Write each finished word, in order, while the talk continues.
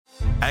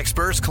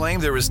Experts claim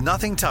there is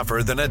nothing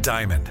tougher than a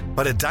diamond.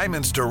 But at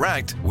Diamonds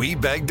Direct, we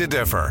beg to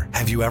differ.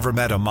 Have you ever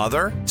met a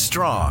mother?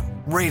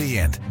 Strong,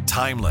 radiant,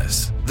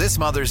 timeless. This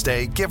Mother's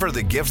Day, give her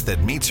the gift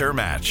that meets her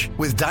match.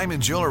 With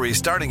diamond jewelry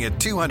starting at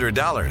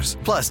 $200.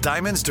 Plus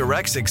Diamonds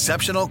Direct's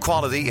exceptional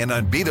quality and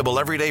unbeatable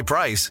everyday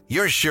price,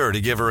 you're sure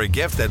to give her a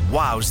gift that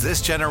wows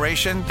this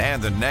generation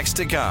and the next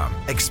to come.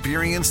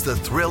 Experience the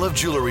thrill of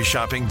jewelry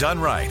shopping done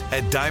right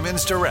at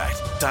Diamonds Direct.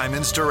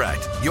 Diamonds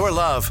Direct. Your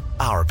love,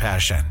 our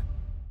passion.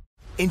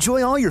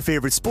 Enjoy all your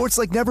favorite sports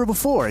like never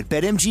before at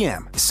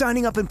BetMGM.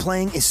 Signing up and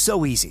playing is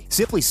so easy.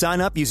 Simply sign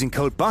up using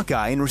code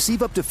Buckeye and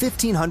receive up to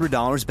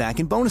 $1,500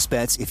 back in bonus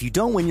bets if you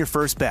don't win your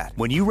first bet.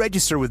 When you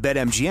register with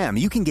BetMGM,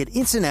 you can get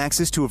instant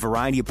access to a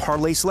variety of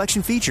parlay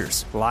selection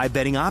features, live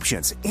betting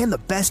options, and the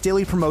best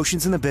daily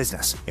promotions in the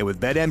business. And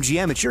with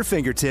BetMGM at your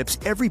fingertips,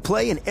 every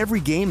play and every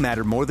game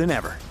matter more than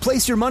ever.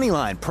 Place your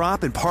moneyline,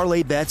 prop, and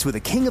parlay bets with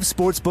the king of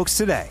sportsbooks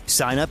today.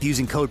 Sign up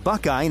using code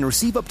Buckeye and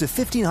receive up to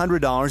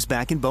 $1,500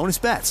 back in bonus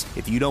bets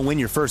if you don't win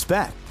your first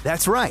bet.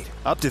 That's right,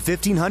 up to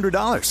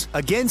 $1,500.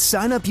 Again,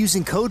 sign up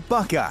using code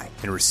Buckeye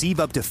and receive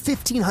up to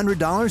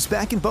 $1,500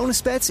 back in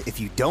bonus bets if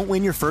you don't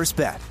win your first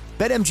bet.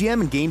 BetMGM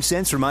and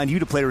GameSense remind you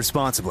to play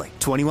responsibly.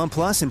 21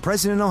 plus and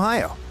present in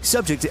Ohio.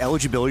 Subject to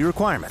eligibility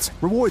requirements.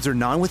 Rewards are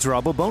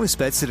non-withdrawable bonus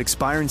bets that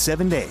expire in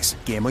 7 days.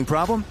 Gambling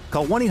problem?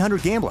 Call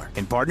 1-800-GAMBLER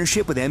in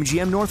partnership with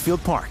MGM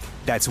Northfield Park.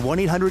 That's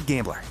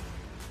 1-800-GAMBLER.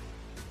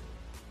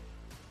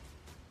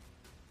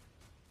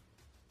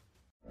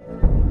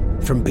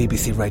 From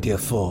BBC Radio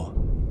 4,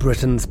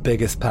 Britain's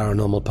biggest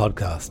paranormal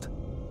podcast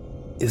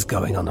is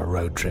going on a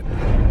road trip.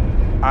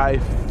 I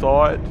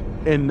thought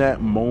in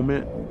that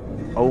moment,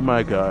 oh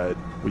my God,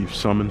 we've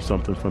summoned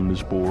something from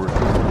this board.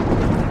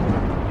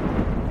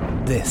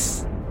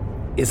 This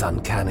is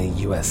Uncanny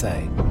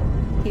USA.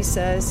 He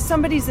says,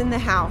 somebody's in the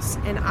house,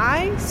 and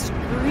I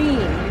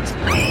screamed.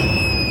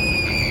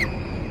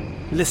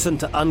 Listen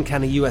to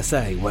Uncanny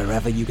USA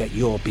wherever you get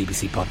your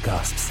BBC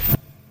podcasts,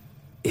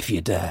 if you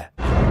dare.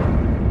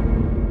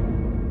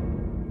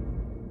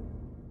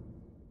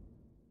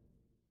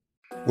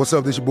 What's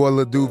up, this your boy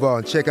Lil Duval,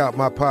 and check out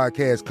my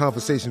podcast,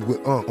 Conversations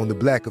with Unc, on the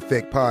Black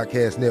Effect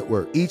Podcast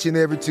Network. Each and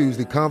every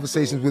Tuesday,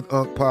 Conversations with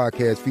Unc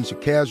podcast feature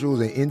casuals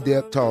and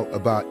in-depth talk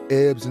about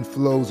ebbs and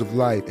flows of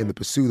life and the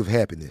pursuit of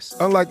happiness.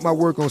 Unlike my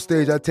work on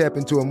stage, I tap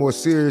into a more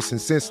serious and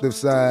sensitive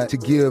side to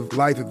give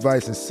life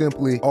advice and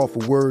simply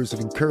offer words of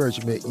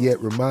encouragement, yet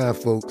remind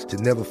folks to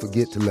never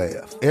forget to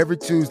laugh. Every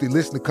Tuesday,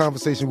 listen to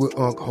Conversations with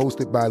Unc,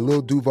 hosted by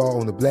Lil Duval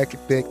on the Black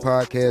Effect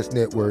Podcast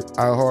Network,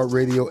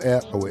 iHeartRadio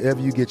app, or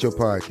wherever you get your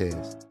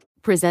podcasts.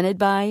 Presented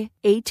by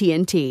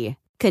AT&T.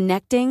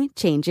 Connecting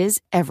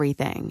changes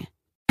everything.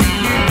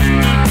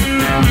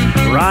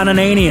 Ron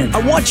Ananian.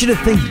 I want you to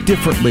think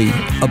differently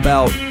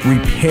about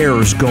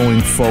repairs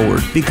going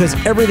forward because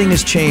everything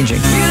is changing.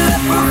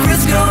 I've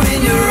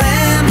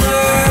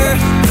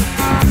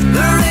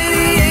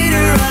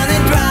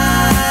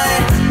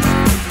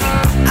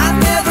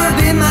never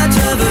been much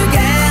of a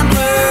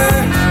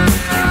gambler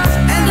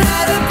and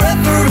had a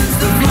preference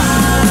to fly.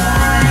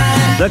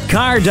 The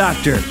Car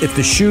Doctor. If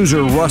the shoes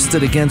are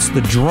rusted against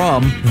the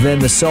drum, then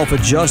the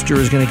self-adjuster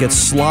is going to get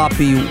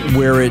sloppy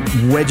where it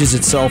wedges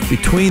itself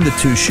between the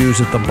two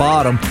shoes at the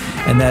bottom,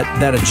 and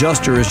that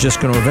adjuster is just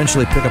going to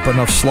eventually pick up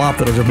enough slop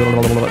that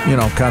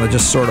it'll, kind of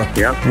just sort of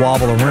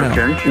wobble around.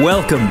 Okay.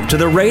 Welcome to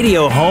the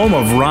radio home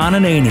of Ron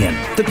Ananian,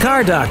 The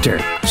Car Doctor.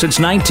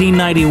 Since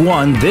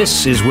 1991,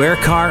 this is where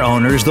car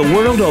owners the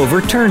world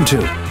over turn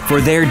to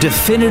for their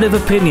definitive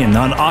opinion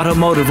on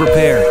automotive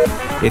repair.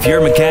 If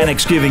your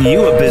mechanic's giving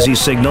you a busy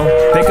signal,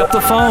 pick up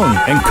the phone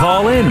and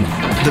call in.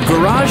 The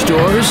garage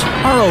doors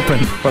are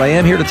open. But I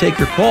am here to take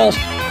your calls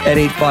at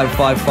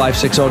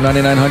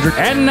 855-560-9900.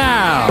 And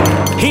now,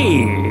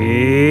 here's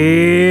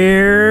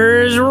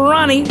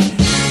Ronnie.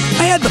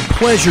 I had the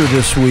pleasure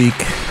this week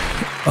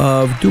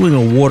of doing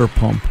a water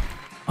pump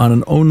on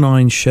an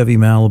 09 Chevy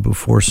Malibu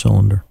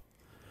 4-cylinder.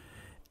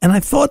 And I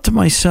thought to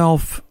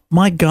myself,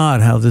 my God,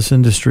 how this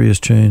industry has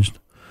changed.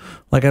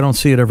 Like I don't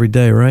see it every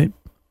day, right?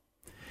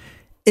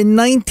 In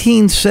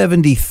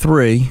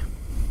 1973,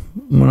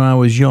 when I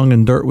was young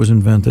and dirt was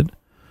invented,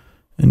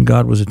 and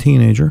God was a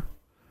teenager,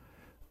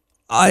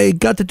 I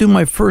got to do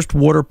my first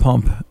water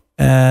pump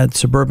at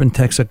Suburban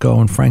Texaco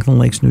in Franklin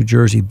Lakes, New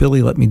Jersey.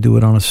 Billy let me do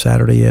it on a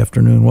Saturday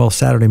afternoon. Well,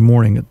 Saturday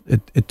morning.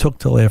 It took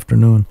till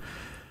afternoon.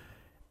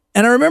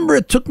 And I remember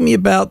it took me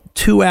about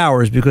 2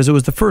 hours because it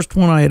was the first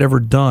one I had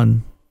ever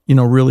done,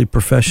 really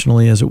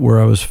professionally, as it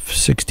were. I was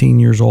 16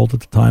 years old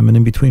at the time, and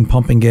in between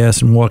pumping gas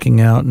and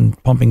walking out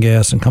and pumping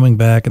gas and coming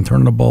back and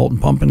turning a bolt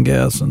and pumping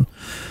gas, and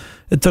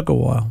it took a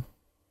while.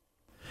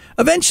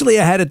 Eventually,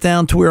 I had it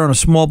down to where on a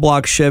small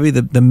block Chevy,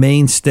 the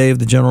mainstay of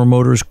the General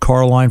Motors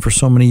car line for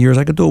so many years,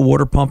 I could do a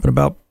water pump in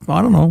about,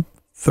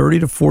 30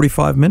 to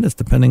 45 minutes,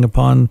 depending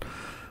upon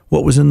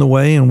what was in the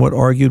way and what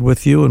argued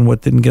with you and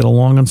what didn't get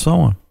along and so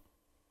on.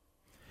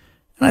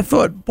 And I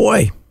thought,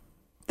 boy,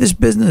 this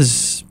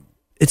business,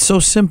 it's so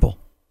simple.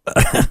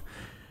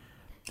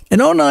 An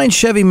 09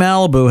 Chevy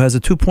Malibu has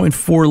a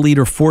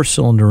 2.4-liter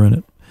 4-cylinder in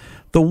it.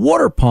 The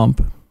water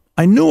pump,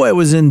 I knew I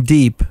was in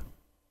deep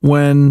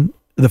when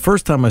the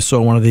first time I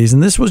saw one of these,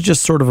 and this was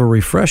just sort of a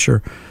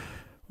refresher,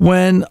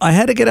 when I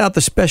had to get out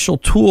the special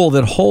tool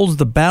that holds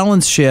the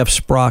balance shaft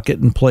sprocket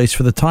in place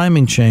for the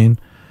timing chain,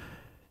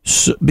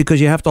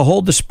 because you have to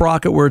hold the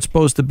sprocket where it's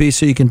supposed to be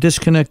so you can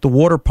disconnect the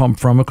water pump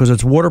from it, because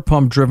it's water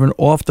pump driven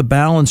off the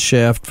balance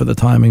shaft for the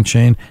timing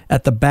chain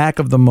at the back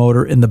of the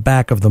motor, in the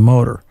back of the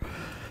motor.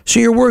 So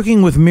you're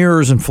working with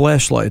mirrors and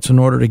flashlights in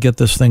order to get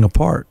this thing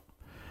apart.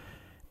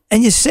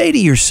 And you say to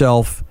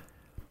yourself,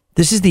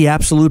 this is the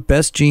absolute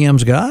best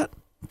GM's got?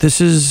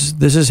 This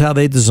is how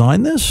they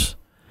designed this?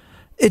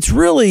 It's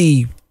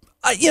really,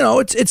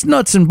 it's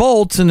nuts and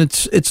bolts, and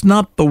it's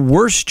not the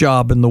worst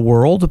job in the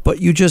world,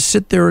 but you just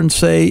sit there and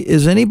say,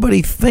 is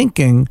anybody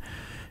thinking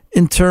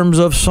in terms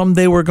of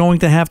someday we're going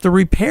to have to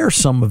repair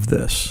some of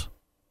this?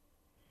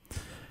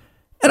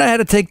 And I had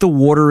to take the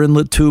water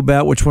inlet tube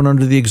out, which went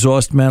under the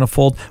exhaust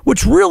manifold,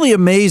 which really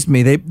amazed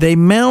me. They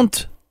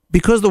mount,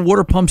 because the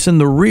water pump's in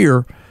the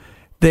rear,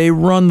 they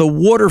run the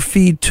water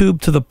feed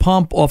tube to the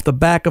pump off the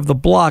back of the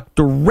block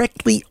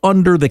directly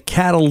under the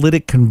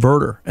catalytic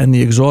converter and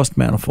the exhaust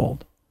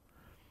manifold.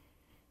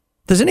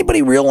 Does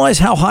anybody realize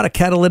how hot a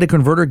catalytic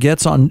converter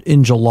gets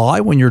in July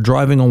when you're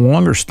driving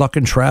along or stuck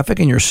in traffic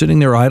and you're sitting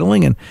there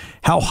idling, and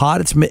how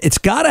hot it's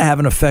got to have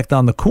an effect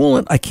on the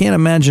coolant? I can't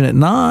imagine it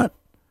not.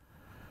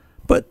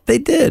 But they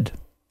did.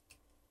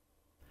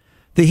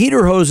 The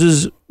heater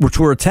hoses, which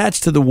were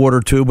attached to the water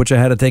tube, which I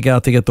had to take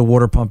out to get the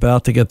water pump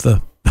out to get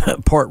the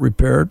part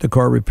repaired, the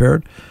car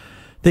repaired.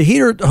 The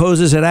heater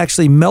hoses had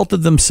actually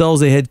melted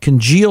themselves. They had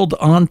congealed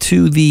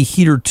onto the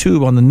heater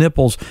tube on the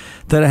nipples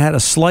that I had to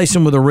slice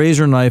them with a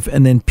razor knife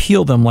and then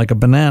peel them like a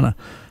banana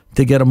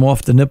to get them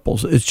off the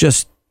nipples. It's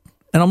just,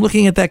 and I'm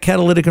looking at that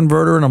catalytic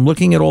converter, and I'm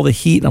looking at all the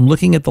heat, and I'm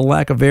looking at the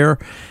lack of air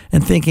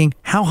and thinking,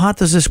 how hot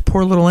does this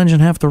poor little engine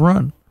have to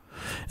run?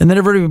 And then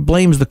everybody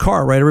blames the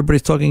car, right?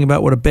 Everybody's talking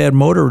about what a bad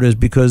motor it is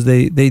because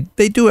they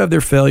do have their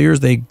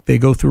failures. They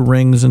go through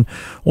rings and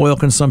oil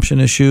consumption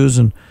issues.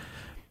 And,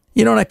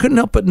 and I couldn't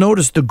help but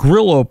notice the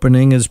grill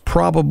opening is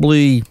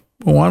probably,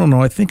 I don't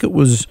know, I think it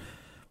was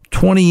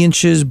 20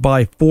 inches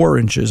by 4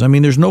 inches. I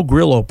mean, there's no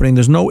grill opening.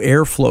 There's no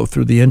airflow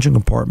through the engine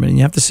compartment. And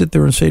you have to sit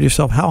there and say to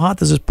yourself, how hot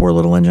does this poor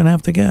little engine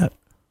have to get?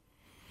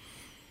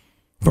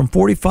 From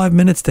 45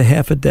 minutes to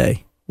half a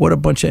day. What a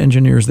bunch of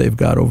engineers they've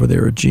got over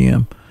there at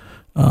GM.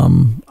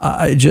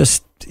 I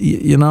just,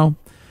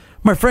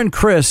 my friend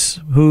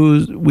Chris,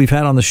 who we've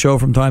had on the show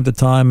from time to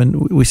time,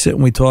 and we sit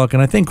and we talk,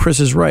 and I think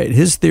Chris is right.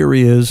 His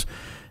theory is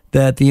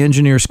that the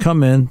engineers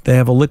come in, they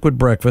have a liquid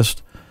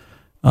breakfast,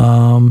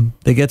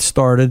 they get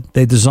started,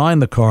 they design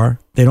the car,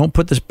 they don't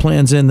put the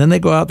plans in, then they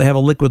go out, they have a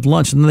liquid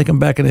lunch, and then they come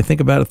back and they think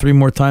about it 3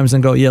 more times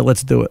and go, yeah,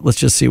 let's do it. Let's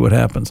just see what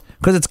happens.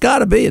 Because it's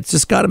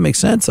just got to make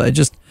sense.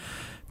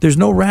 There's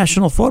no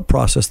rational thought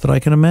process that I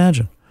can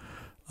imagine.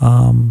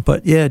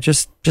 But yeah,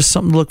 just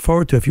something to look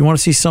forward to. If you want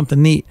to see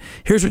something neat,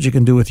 here's what you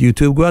can do with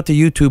YouTube. Go out to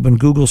YouTube and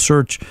Google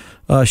search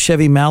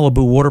Chevy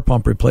Malibu water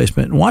pump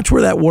replacement and watch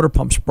where that water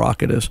pump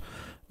sprocket is.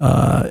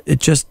 It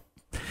just,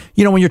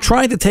 when you're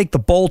trying to take the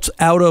bolts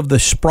out of the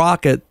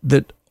sprocket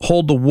that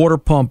hold the water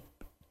pump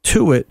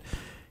to it,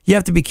 you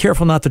have to be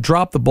careful not to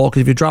drop the bolt,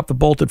 because if you drop the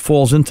bolt, it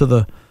falls into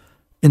the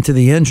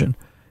engine.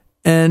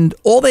 And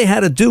all they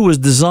had to do was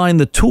design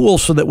the tool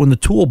so that when the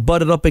tool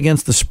butted up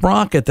against the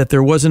sprocket, that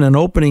there wasn't an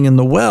opening in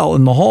the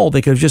hole.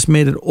 They could have just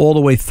made it all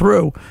the way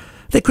through.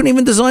 They couldn't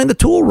even design the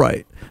tool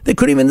right. They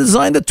couldn't even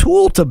design the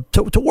tool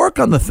to work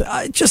on the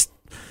thing. Just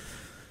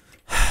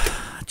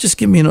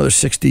give me another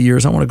 60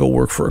 years. I want to go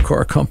work for a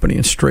car company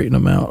and straighten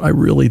them out. I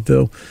really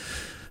do.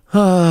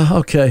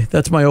 Okay,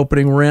 that's my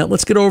opening rant.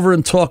 Let's get over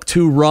and talk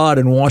to Rod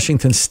in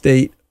Washington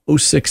State.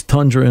 06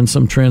 Tundra and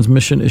some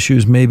transmission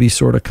issues, maybe,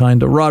 sort of,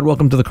 kind of. Rod,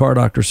 welcome to the Car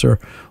Doctor, sir.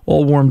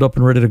 All warmed up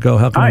and ready to go.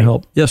 How can I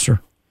help? Yes,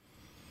 sir.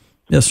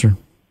 Yes, sir.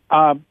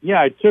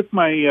 I took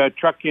my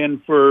truck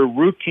in for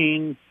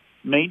routine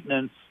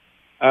maintenance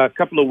a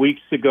couple of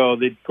weeks ago.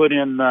 They'd put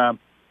in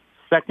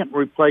second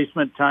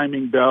replacement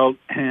timing belt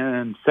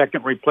and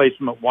second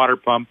replacement water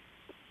pump,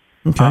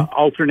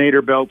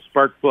 alternator belt,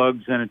 spark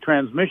plugs, and a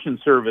transmission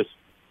service.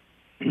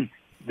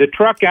 The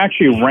truck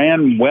actually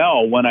ran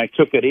well when I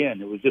took it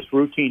in. It was just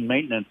routine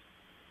maintenance,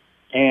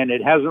 and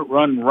it hasn't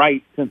run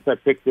right since I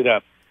picked it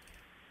up.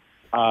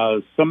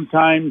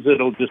 Sometimes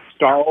it'll just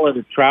stall at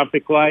a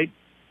traffic light,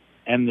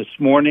 and this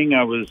morning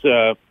I was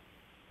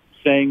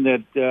saying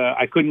that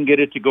I couldn't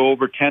get it to go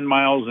over 10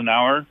 miles an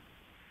hour.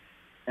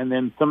 And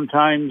then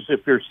sometimes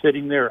if you're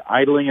sitting there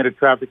idling at a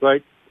traffic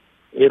light,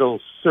 it'll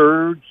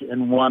surge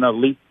and want to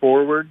leap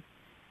forward.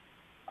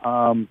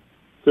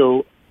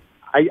 So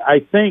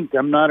I think,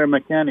 I'm not a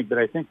mechanic, but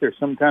I think there's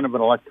some kind of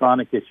an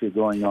electronic issue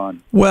going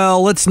on.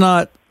 Well, let's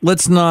not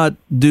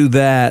do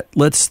that.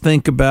 Let's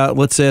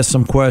ask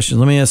some questions.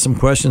 Let me ask some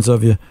questions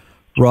of you,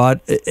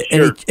 Rod.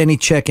 Sure. Any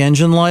check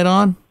engine light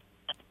on?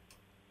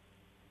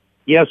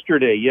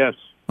 Yesterday, yes.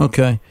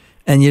 Okay.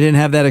 And you didn't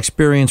have that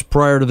experience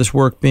prior to this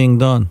work being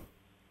done?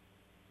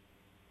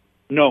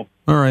 No.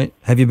 All right.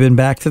 Have you been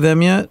back to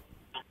them yet?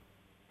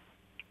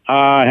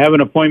 I have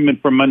an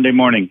appointment for Monday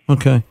morning.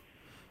 Okay.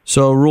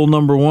 So rule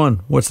number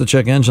 1, what's the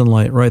check engine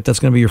light, right? That's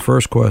going to be your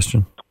first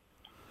question.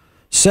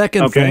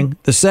 Second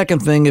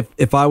thing,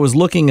 if I was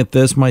looking at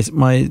this,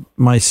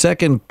 my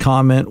second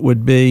comment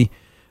would be,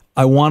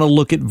 I want to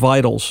look at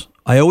vitals.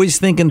 I always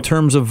think in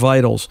terms of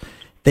vitals.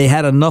 They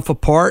had enough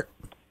apart.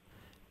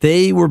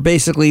 They were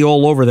basically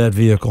all over that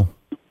vehicle.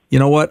 You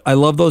know what? I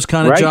love those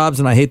kind of jobs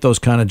and I hate those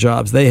kind of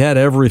jobs. They had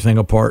everything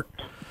apart.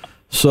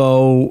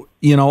 So,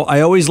 I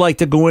always like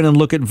to go in and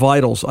look at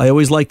vitals. I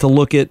always like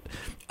to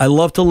I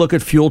love to look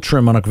at fuel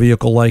trim on a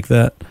vehicle like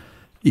that.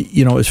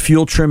 Is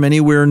fuel trim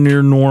anywhere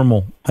near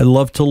normal? I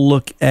love to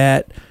look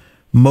at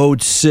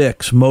Mode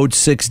 6. Mode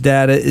 6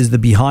 data is the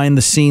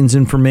behind-the-scenes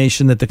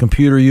information that the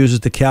computer uses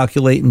to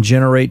calculate and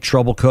generate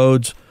trouble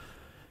codes.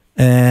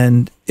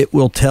 And it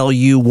will tell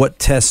you what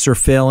tests are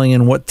failing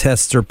and what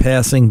tests are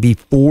passing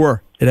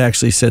before it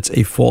actually sets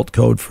a fault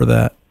code for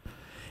that.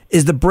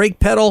 Does the brake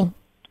pedal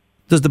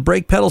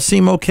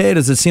seem okay?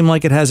 Does it seem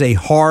like it has a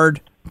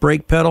hard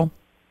brake pedal?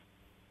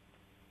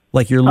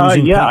 Like you're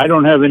losing power? I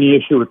don't have any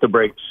issue with the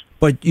brakes.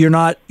 But you're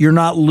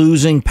not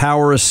losing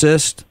power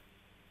assist?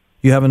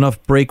 You have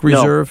enough brake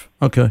reserve?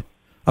 No. Okay.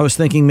 I was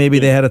thinking maybe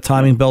they had a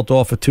timing belt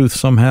off a tooth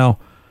somehow,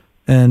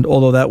 and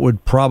although that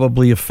would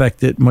probably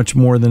affect it much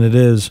more than it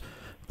is,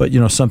 but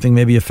something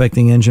maybe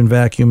affecting engine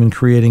vacuum and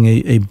creating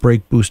a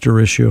brake booster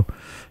issue.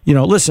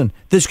 Listen,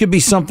 this could be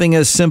something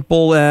as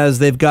simple as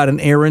they've got an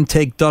air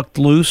intake duct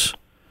loose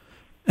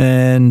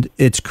and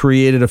it's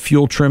created a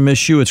fuel trim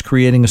issue. It's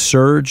creating a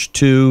surge.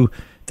 To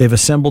they've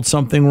assembled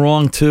something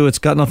wrong. To it's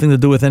got nothing to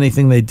do with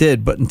anything they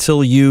did. But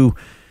until you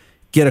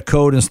get a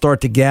code and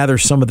start to gather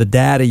some of the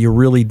data, you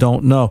really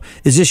don't know.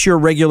 Is this your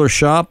regular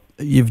shop?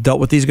 You've dealt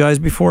with these guys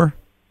before?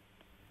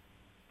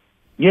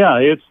 Yeah,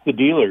 it's the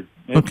dealer.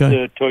 It's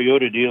the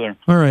Toyota dealer.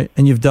 All right.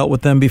 And you've dealt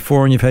with them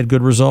before and you've had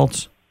good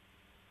results?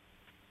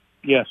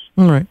 Yes.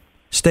 All right.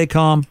 Stay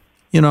calm.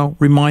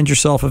 Remind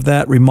yourself of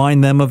that.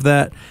 Remind them of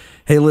that.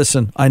 Hey,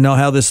 listen, I know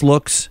how this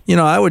looks.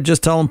 I would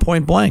just tell them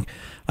point blank.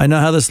 I know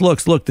how this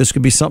looks. Look, this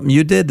could be something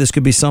you did. This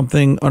could be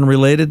something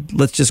unrelated.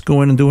 Let's just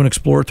go in and do an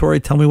exploratory.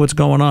 Tell me what's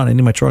going on. I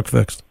need my truck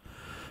fixed.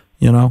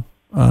 Yeah.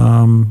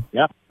 And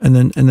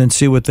then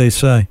see what they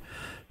say.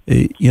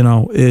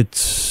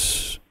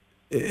 It's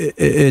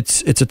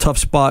a tough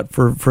spot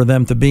for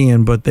them to be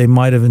in, but they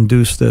might have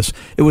induced this.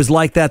 It was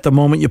like that the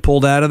moment you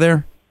pulled out of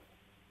there?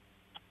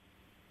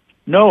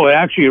 No,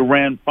 actually it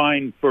ran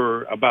fine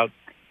for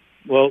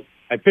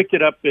I picked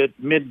it up at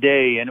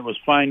midday and it was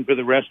fine for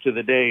the rest of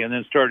the day and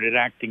then started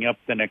acting up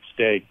the next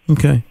day.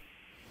 Okay.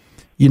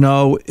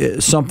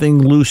 Something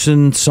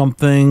loosened,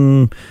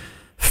 something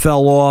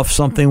fell off,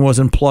 something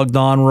wasn't plugged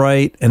on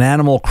right, an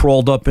animal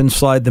crawled up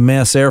inside the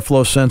mass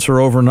airflow sensor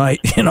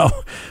overnight,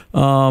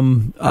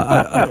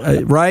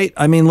 right?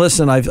 I mean,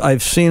 listen,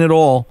 I've seen it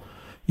all.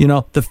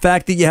 The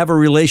fact that you have a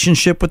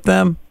relationship with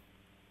them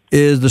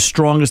is the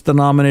strongest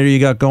denominator you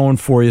got going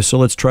for you, so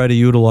let's try to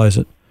utilize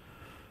it.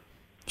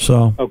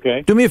 So,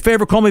 okay. Do me a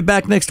favor, call me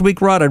back next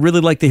week, Rod. I'd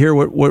really like to hear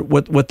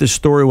what this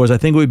story was. I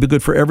think it would be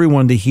good for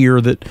everyone to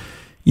hear that,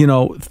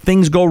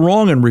 things go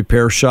wrong in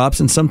repair shops,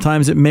 and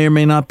sometimes it may or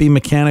may not be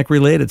mechanic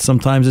related.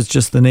 Sometimes it's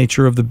just the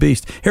nature of the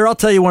beast. Here, I'll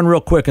tell you one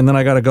real quick, and then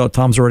I got to go.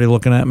 Tom's already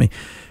looking at me.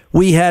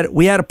 We had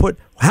to put,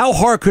 how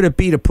hard could it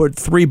be to put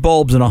 3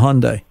 bulbs in a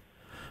Hyundai?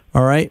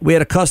 All right. We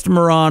had a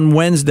customer on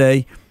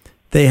Wednesday.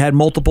 They had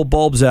multiple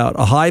bulbs out,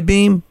 a high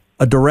beam,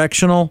 a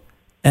directional,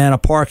 and a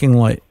parking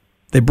light.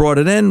 They brought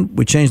it in.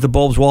 We changed the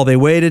bulbs while they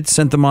waited,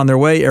 sent them on their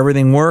way.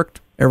 Everything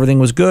worked. Everything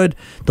was good.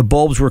 The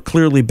bulbs were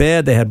clearly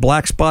bad. They had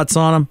black spots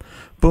on them.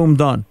 Boom,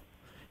 done.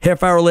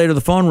 Half hour later,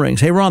 the phone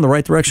rings. Hey, Ron, the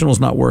right directional's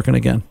not working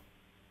again.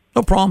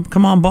 No problem.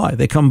 Come on by.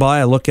 They come by.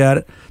 I look at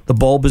it. The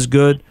bulb is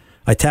good.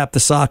 I tap the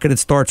socket. It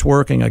starts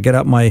working. I get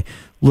out my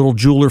little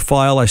jeweler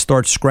file. I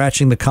start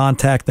scratching the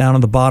contact down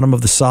on the bottom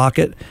of the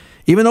socket.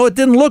 Even though it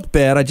didn't look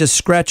bad, I just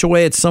scratch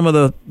away at some of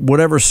the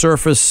whatever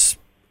surface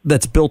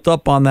that's built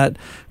up on that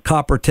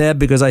copper tab,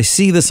 because I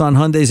see this on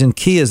Hyundais and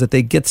Kias that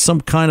they get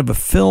some kind of a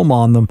film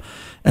on them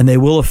and they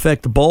will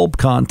affect the bulb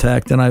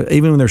contact. And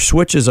even when there's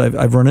switches,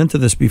 I've run into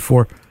this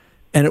before,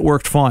 and it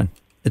worked fine.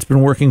 It's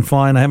been working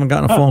fine. I haven't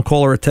gotten a phone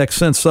call or a text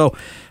since. So,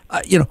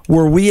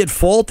 were we at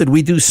fault? Did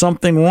we do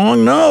something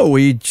wrong? No,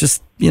 we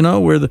just, we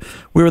were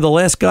the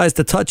last guys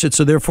to touch it,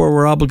 so therefore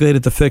we're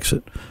obligated to fix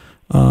it.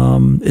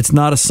 It's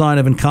not a sign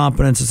of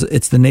incompetence.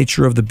 It's the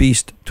nature of the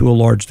beast to a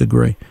large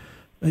degree.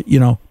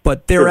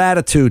 But their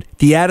attitude,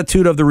 the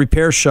attitude of the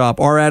repair shop,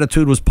 our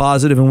attitude was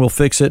positive and we'll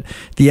fix it.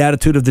 The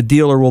attitude of the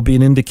dealer will be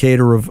an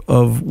indicator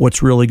of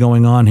what's really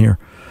going on here.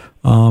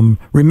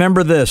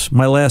 Remember this,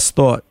 my last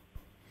thought.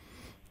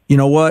 You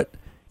know what?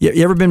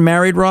 You ever been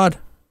married, Rod?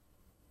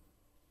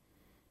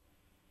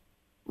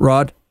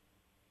 Rod?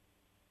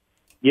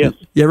 Yes.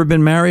 You ever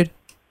been married?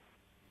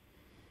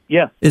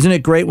 Yeah. Isn't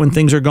it great when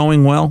things are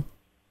going well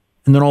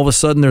and then all of a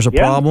sudden there's a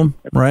problem,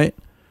 right?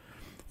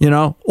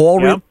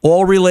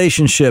 All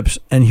relationships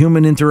and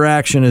human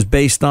interaction is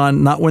based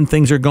on not when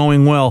things are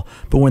going well,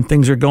 but when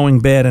things are going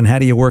bad, and how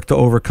do you work to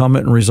overcome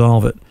it and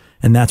resolve it.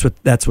 And that's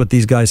what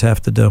these guys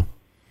have to do.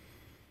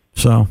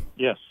 So,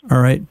 Yes.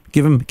 all right,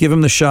 give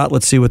them the shot.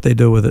 Let's see what they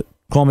do with it.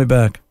 Call me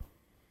back.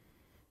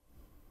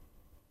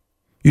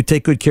 You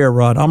take good care,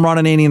 Rod. I'm Ron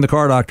Ananian, the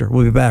Car Doctor.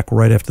 We'll be back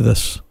right after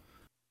this.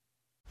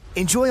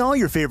 Enjoy all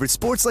your favorite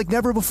sports like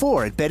never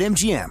before at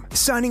BetMGM.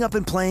 Signing up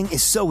and playing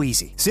is so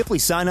easy. Simply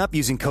sign up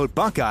using code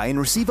Buckeye and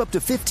receive up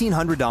to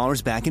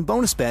 $1,500 back in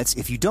bonus bets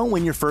if you don't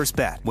win your first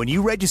bet. When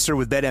you register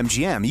with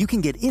BetMGM, you can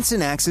get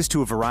instant access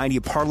to a variety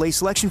of parlay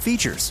selection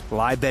features,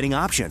 live betting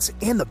options,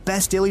 and the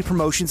best daily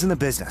promotions in the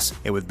business.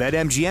 And with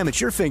BetMGM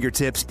at your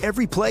fingertips,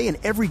 every play and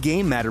every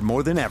game matter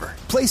more than ever.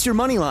 Place your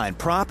moneyline,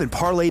 prop, and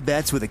parlay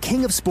bets with the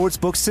king of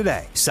sportsbooks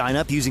today. Sign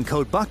up using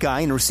code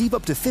Buckeye and receive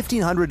up to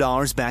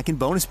 $1,500 back in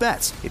bonus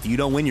bets if you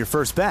don't win your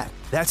first bet.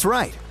 That's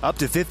right, up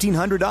to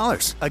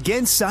 $1,500.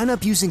 Again, sign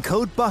up using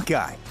code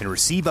Buckeye and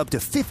receive up to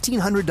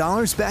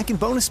 $1,500 back in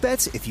bonus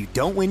bets if you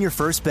don't win your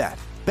first bet.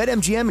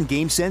 BetMGM and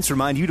GameSense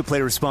remind you to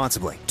play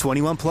responsibly.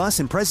 21 plus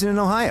and present in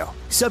Ohio.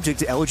 Subject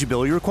to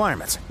eligibility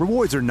requirements.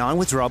 Rewards are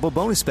non-withdrawable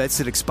bonus bets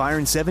that expire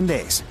in 7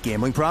 days.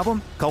 Gambling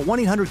problem? Call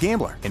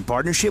 1-800-GAMBLER in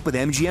partnership with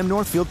MGM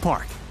Northfield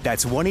Park.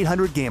 That's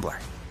 1-800-GAMBLER.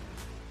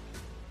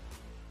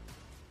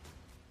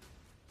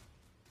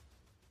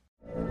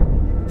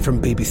 From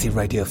BBC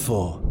Radio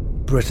 4,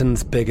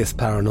 Britain's biggest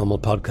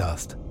paranormal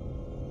podcast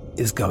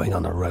is going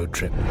on a road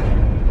trip.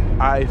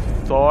 I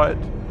thought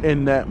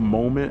in that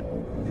moment,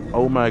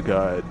 oh my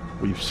God,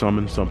 we've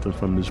summoned something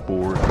from this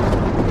board.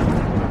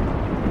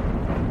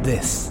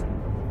 This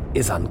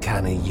is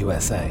Uncanny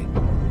USA.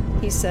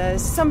 He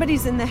says,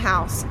 somebody's in the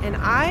house, and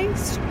I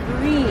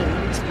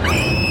screamed.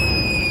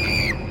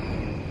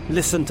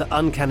 Listen to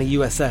Uncanny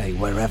USA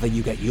wherever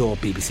you get your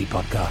BBC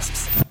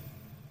podcasts,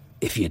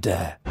 if you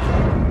dare.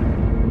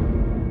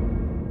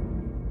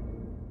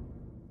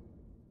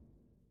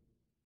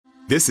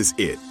 This is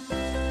it.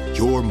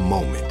 Your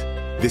moment.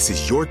 This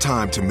is your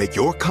time to make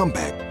your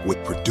comeback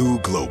with Purdue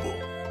Global.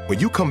 When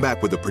you come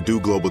back with a Purdue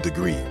Global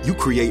degree, you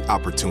create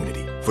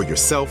opportunity for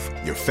yourself,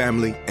 your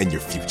family, and your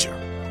future.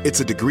 It's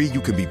a degree you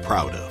can be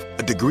proud of,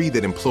 a degree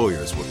that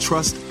employers will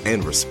trust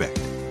and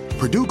respect.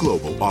 Purdue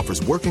Global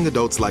offers working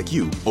adults like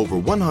you over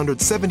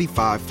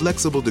 175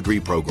 flexible degree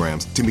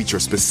programs to meet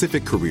your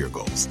specific career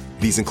goals.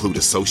 These include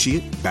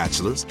associate,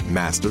 bachelor's,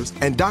 master's,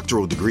 and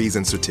doctoral degrees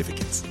and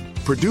certificates.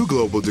 Purdue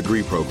Global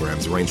degree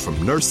programs range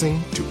from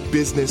nursing to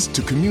business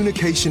to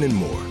communication and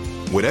more.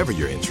 Whatever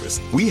your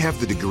interest, we have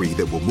the degree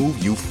that will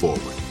move you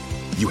forward.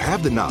 You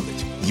have the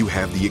knowledge, you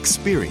have the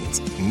experience.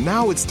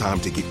 Now it's time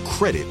to get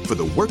credit for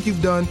the work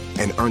you've done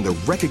and earn the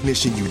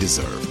recognition you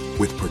deserve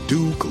with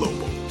Purdue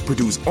Global,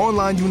 Purdue's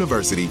online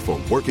university for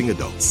working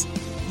adults.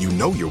 You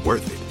know you're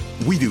worth it.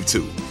 We do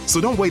too. So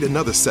don't wait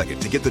another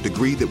second to get the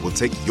degree that will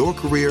take your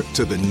career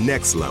to the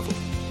next level.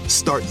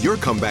 Start your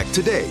comeback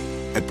today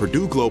at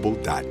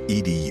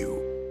purdueglobal.edu.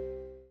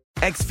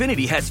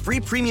 Xfinity has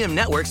free premium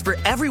networks for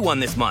everyone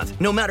this month,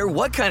 no matter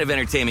what kind of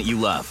entertainment you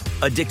love.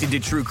 Addicted to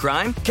true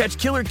crime? Catch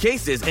killer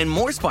cases and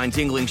more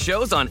spine-tingling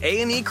shows on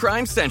A&E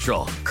Crime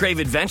Central. Crave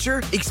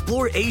adventure?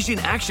 Explore Asian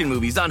action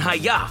movies on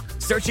Hi-YAH.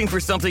 Searching for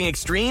something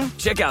extreme?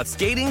 Check out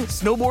skating,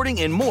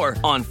 snowboarding, and more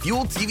on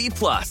Fuel TV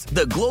Plus,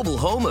 the global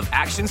home of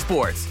action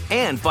sports.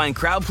 And find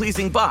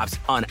crowd-pleasing bops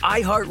on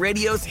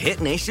iHeartRadio's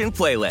Hit Nation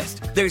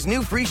playlist. There's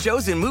new free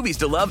shows and movies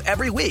to love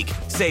every week.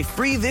 Say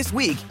free this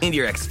week in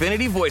your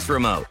Xfinity voice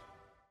remote.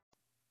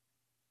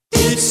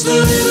 It's the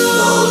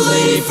little old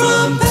lady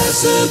from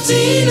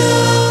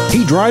Pasadena.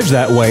 He drives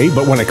that way,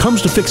 but when it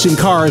comes to fixing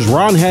cars,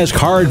 Ron has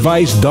car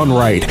advice done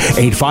right.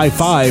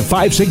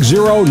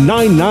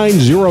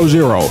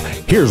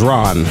 855-560-9900. Here's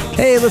Ron.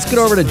 Hey, let's get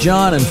over to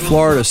John in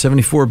Florida,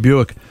 74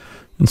 Buick,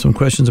 and some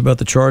questions about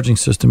the charging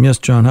system. Yes,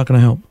 John, how can I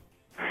help?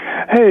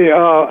 Hey,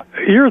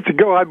 years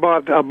ago I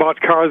bought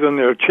cars and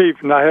they're cheap,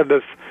 and I had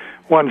this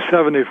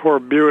 174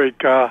 Buick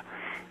GS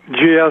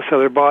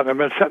that I bought, and I've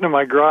been sitting in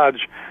my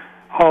garage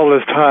all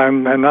this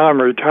time, and now I'm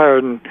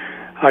retired, and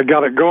I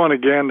got it going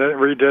again,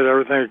 redid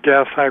everything,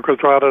 gas tank was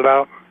rotted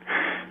out,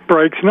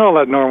 brakes, and all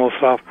that normal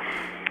stuff.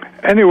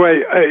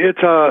 Anyway,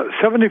 it's a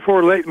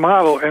 74 late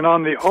model, and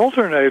on the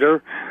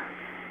alternator,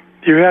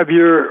 you have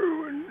your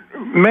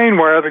main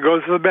wire that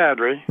goes to the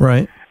battery.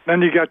 Right.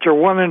 Then you got your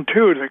 1 and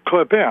 2 that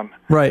clip in.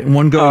 Right, and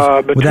one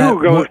goes... the 2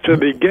 goes to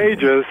the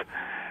gauges.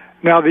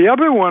 Now, the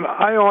other one,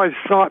 I always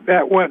thought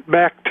that went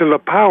back to the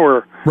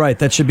power. Right,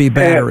 that should be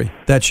battery.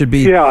 That should be...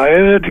 Yeah,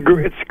 and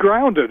it's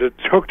grounded. It's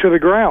hooked to the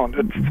ground.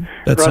 It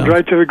runs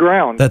right to the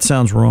ground. That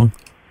sounds wrong.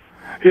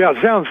 Yeah,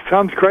 it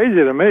sounds crazy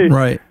to me.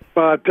 Right.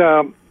 But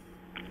I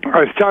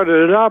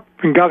started it up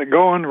and got it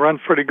going.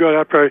 Runs pretty good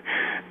after I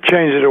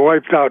changed it. It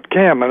wiped out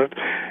cam in it.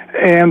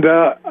 And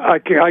I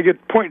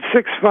get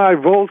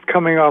 0.65 volts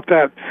coming off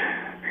that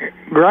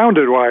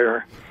grounded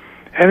wire.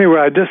 Anyway,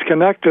 I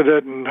disconnected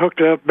it and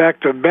hooked it up back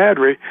to the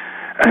battery.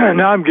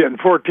 Now I'm getting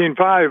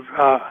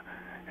 14.5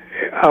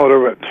 out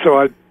of it, so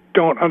I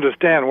don't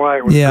understand why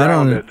it was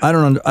grounded. I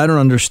don't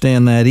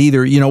understand that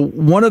either. You know,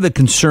 one of the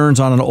concerns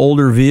on an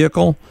older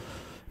vehicle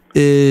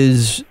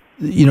is,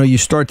 you know, you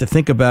start to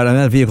think about it, and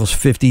that vehicle's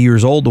 50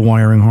 years old, the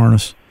wiring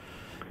harness.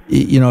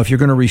 if you're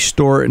going to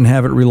restore it and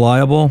have it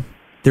reliable,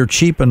 they're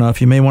cheap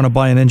enough. You may want to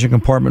buy an engine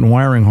compartment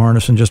wiring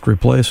harness and just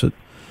replace it.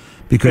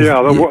 Because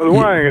the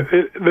wiring,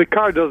 the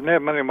car doesn't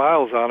have many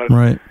miles on it.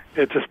 Right.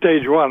 It's a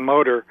stage 1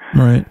 motor.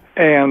 Right.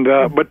 And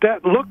but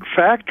that looked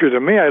factory to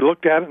me. I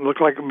looked at it and looked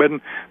like it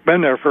had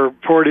been there for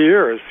 40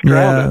 years.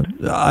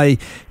 Grounded.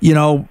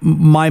 Yeah,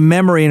 my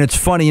memory, and it's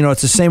funny.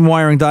 It's the same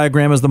wiring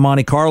diagram as the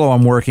Monte Carlo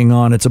I'm working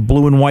on. It's a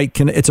blue and white.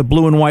 It's a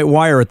blue and white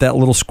wire at that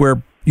little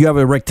square. You have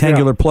a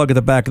rectangular plug at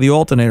the back of the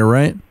alternator,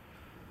 right?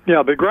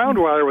 Yeah, the ground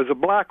wire was a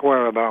black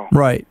wire, though.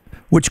 Right.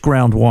 Which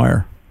ground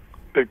wire?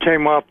 It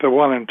came off the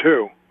 1 and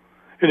 2.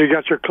 And you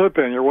got your clip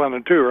in, your 1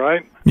 and 2,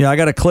 right? Yeah, I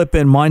got a clip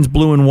in. Mine's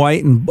blue and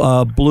white, and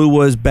blue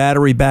was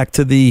battery back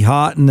to the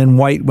hot, and then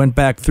white went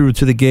back through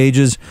to the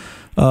gauges.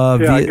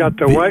 I got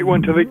the white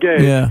one to the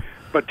gauge. Yeah.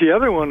 But the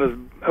other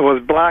one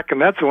was black, and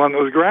that's the one that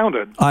was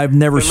grounded. I've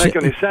never seen.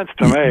 Doesn't make any sense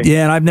to me.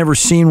 Yeah, and I've never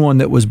seen one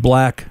that was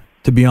black,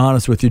 to be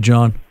honest with you,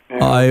 John.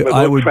 Yeah,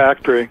 I would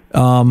factory.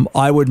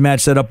 I would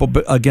match that up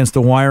against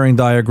the wiring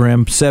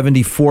diagram.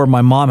 74.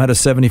 My mom had a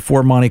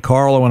 74 Monte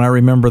Carlo, and I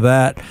remember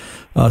that.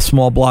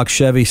 Small block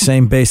Chevy,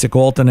 same basic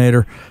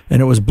alternator,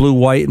 and it was blue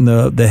white, and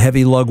the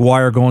heavy lug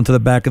wire going to the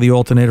back of the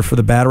alternator for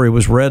the battery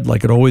was red,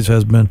 like it always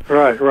has been.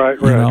 Right.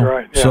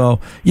 Yeah. So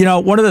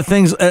one of the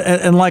things,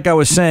 and like I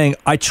was saying,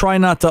 I try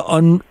not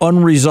to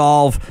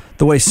unresolve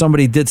the way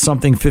somebody did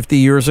something 50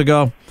 years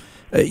ago.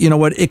 You know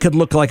what? It could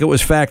look like it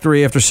was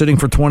factory after sitting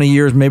for 20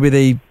 years. Maybe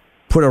they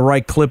put a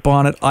right clip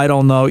on it. I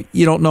don't know.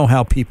 You don't know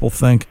how people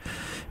think.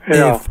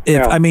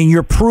 I mean,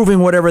 you're proving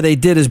whatever they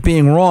did as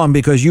being wrong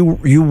because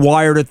you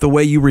wired it the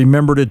way you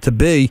remembered it to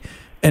be,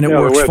 and it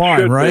works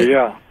fine, right?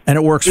 And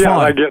it works fine.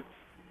 I get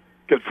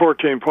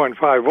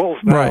 14.5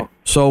 volts now. Right.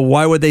 So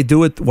why would they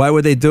do it?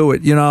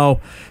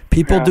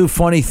 People do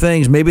funny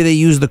things. Maybe they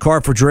used the car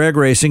for drag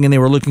racing and they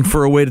were looking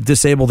for a way to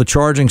disable the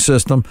charging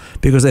system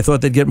because they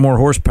thought they'd get more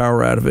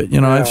horsepower out of it.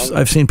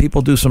 I've seen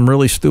people do some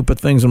really stupid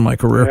things in my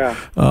career.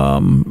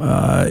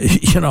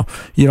 You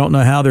don't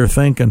know how they're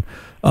thinking.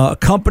 A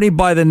company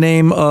by the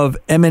name of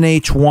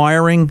M&H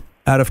Wiring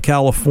out of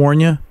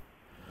California,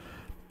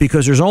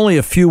 because there's only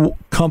a few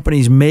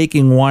companies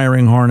making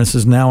wiring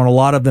harnesses now, and a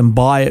lot of them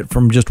buy it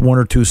from just one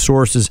or two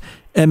sources.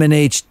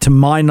 M&H, to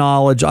my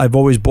knowledge, I've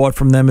always bought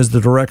from them as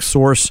the direct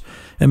source.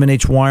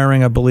 M&H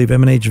Wiring, I believe,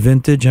 M&H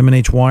Vintage,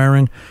 M&H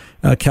Wiring,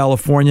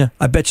 California.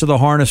 I bet you the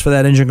harness for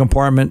that engine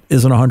compartment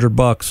isn't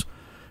 $100,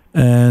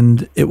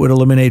 and it would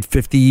eliminate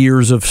 50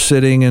 years of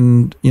sitting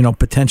and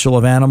potential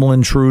of animal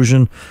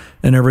intrusion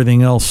and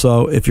everything else.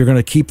 So if you're going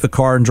to keep the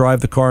car and drive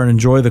the car and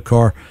enjoy the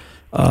car,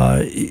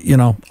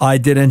 I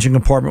did engine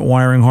compartment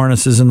wiring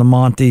harnesses in the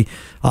Monte.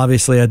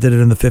 Obviously, I did it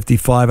in the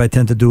 55. I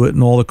tend to do it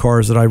in all the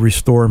cars that I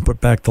restore and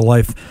put back to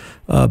life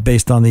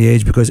based on the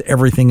age, because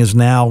everything is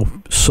now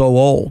so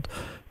old.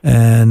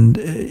 And,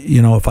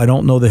 if I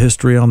don't know the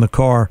history on the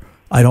car,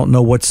 I don't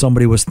know what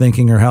somebody was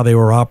thinking or how they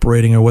were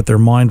operating or what their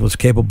mind was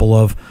capable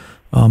of.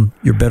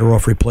 You're better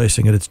off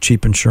replacing it. It's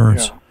cheap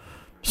insurance. Yeah.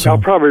 So I'll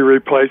probably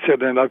replace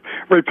it, and I've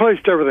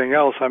replaced everything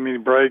else. I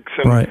mean, brakes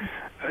and,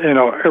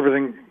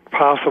 everything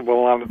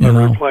possible on it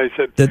to replace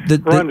it.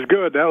 Runs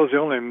good. That was the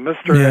only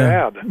mystery I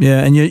had.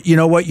 Yeah, and you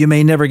know what? You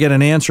may never get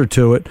an answer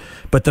to it,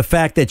 but the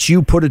fact that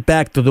you put it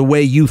back to the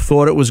way you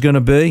thought it was going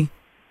to be,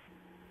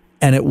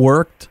 and it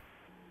worked,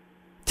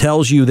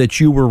 tells you that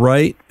you were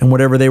right and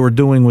whatever they were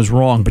doing was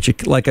wrong.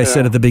 But like I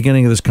said at the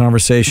beginning of this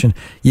conversation,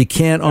 you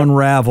can't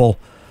unravel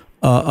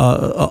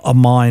a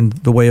mind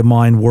the way a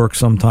mind works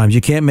sometimes.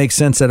 You can't make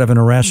sense out of an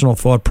irrational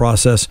thought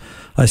process.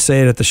 I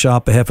say it at the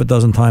shop a half a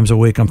dozen times a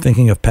week. I'm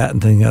thinking of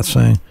patenting that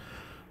saying.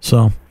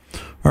 So,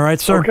 all right,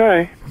 sir.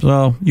 Okay.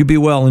 So, you be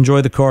well.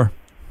 Enjoy the car.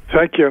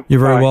 Thank you. You're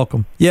very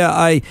welcome.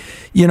 Yeah,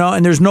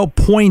 and there's no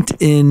point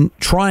in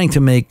trying to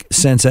make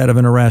sense out of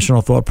an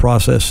irrational thought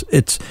process.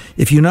 It's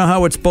if you know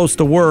how it's supposed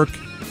to work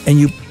and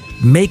you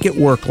make it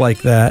work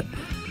like that,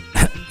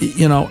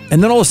 and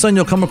then all of a sudden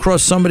you'll come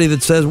across somebody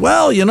that says,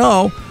 well,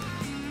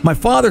 my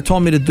father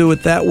told me to do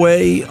it that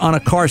way on a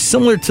car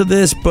similar to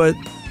this, but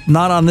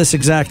not on this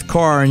exact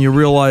car, and you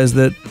realize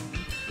that,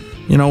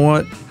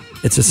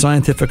 it's a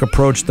scientific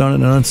approach done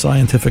in an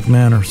unscientific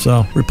manner.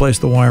 So replace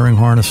the wiring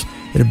harness.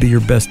 It'd be your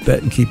best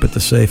bet and keep it the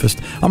safest.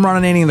 I'm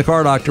Ron Ananian, the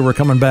Car Doctor. We're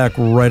coming back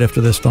right after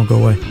this. Don't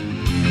go away.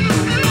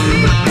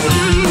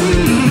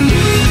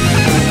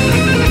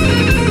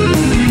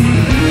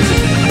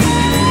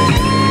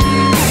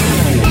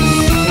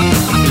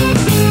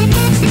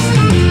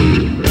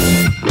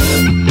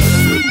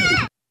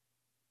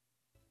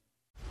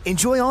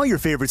 Enjoy all your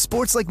favorite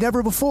sports like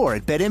never before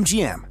at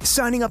BetMGM.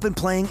 Signing up and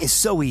playing is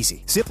so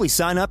easy. Simply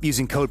sign up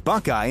using code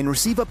Buckeye and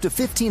receive up to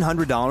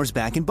 $1,500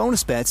 back in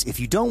bonus bets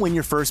if you don't win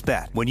your first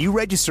bet. When you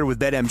register with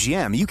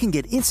BetMGM, you can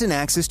get instant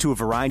access to a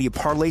variety of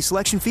parlay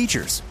selection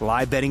features,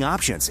 live betting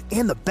options,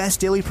 and the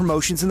best daily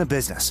promotions in the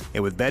business.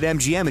 And with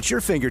BetMGM at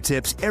your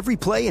fingertips, every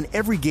play and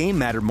every game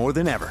matter more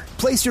than ever.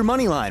 Place your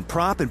moneyline,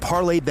 prop, and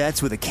parlay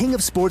bets with the king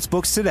of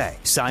sportsbooks today.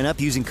 Sign up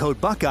using code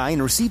Buckeye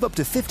and receive up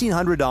to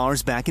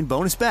 $1,500 back in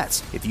bonus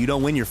bets. If you you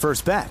don't win your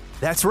first bet.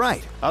 That's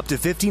right, up to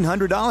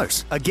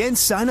 $1,500. Again,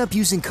 sign up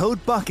using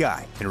code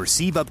Buckeye and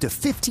receive up to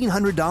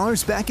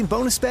 $1,500 back in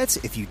bonus bets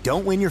if you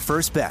don't win your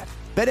first bet.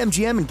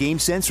 BetMGM and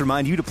GameSense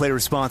remind you to play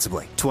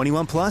responsibly.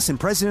 21 plus and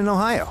present in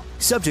Ohio.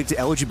 Subject to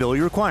eligibility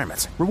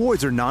requirements.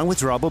 Rewards are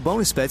non-withdrawable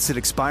bonus bets that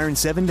expire in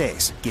 7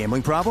 days.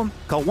 Gambling problem?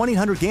 Call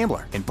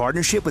 1-800-GAMBLER in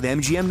partnership with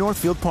MGM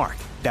Northfield Park.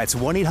 That's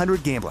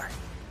 1-800-GAMBLER.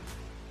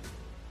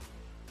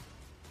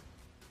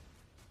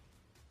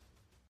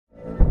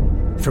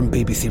 From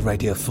BBC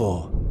Radio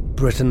 4,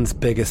 Britain's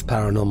biggest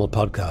paranormal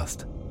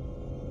podcast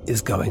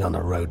is going on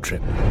a road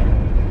trip.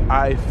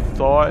 I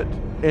thought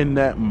in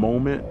that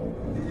moment,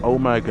 oh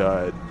my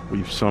God,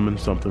 we've summoned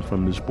something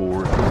from this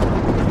board.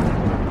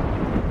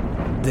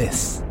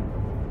 This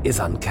is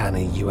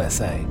Uncanny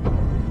USA.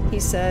 He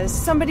says,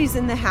 somebody's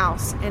in the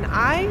house, and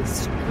I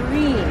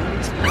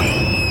screamed.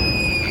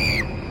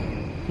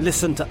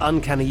 Listen to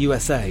Uncanny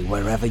USA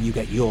wherever you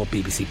get your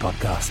BBC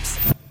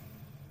podcasts,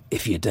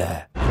 if you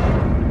dare.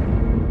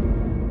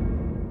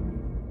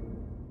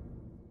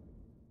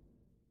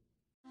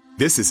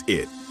 This is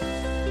it.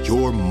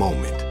 Your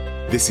moment.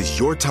 This is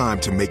your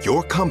time to make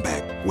your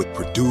comeback with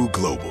Purdue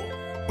Global.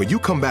 When you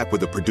come back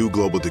with a Purdue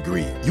Global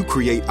degree, you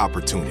create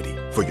opportunity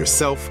for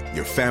yourself,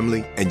 your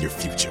family, and your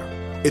future.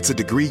 It's a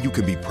degree you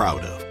can be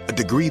proud of, a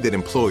degree that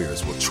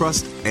employers will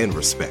trust and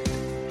respect.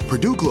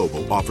 Purdue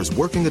Global offers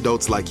working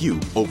adults like you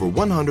over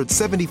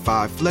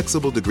 175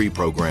 flexible degree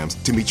programs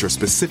to meet your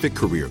specific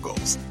career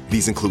goals.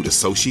 These include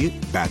associate,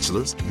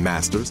 bachelor's,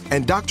 master's,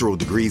 and doctoral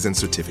degrees and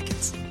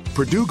certificates.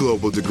 Purdue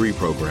Global degree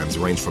programs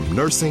range from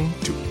nursing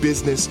to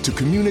business to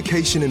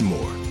communication and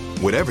more.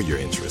 Whatever your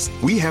interest,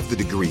 we have the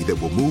degree that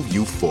will move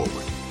you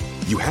forward.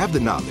 You have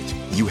the knowledge,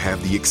 you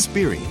have the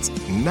experience.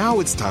 Now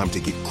it's time to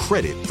get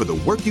credit for the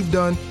work you've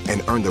done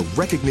and earn the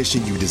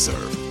recognition you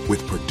deserve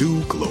with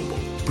Purdue Global,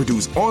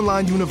 Purdue's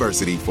online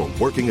university for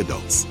working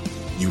adults.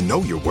 You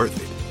know you're worth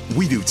it.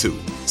 We do too.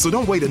 So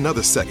don't wait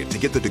another second to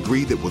get the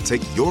degree that will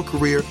take your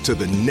career to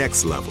the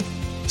next level.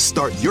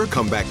 Start your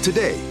comeback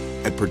today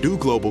at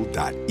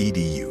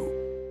purdueglobal.edu.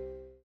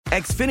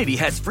 Xfinity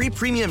has free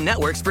premium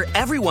networks for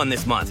everyone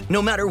this month,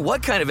 no matter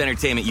what kind of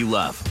entertainment you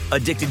love.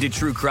 Addicted to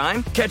true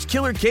crime? Catch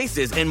killer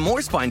cases and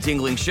more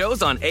spine-tingling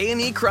shows on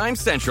A&E Crime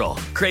Central.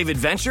 Crave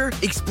adventure?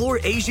 Explore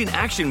Asian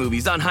action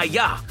movies on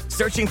Hi-YAH.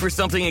 Searching for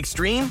something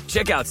extreme?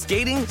 Check out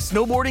skating,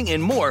 snowboarding,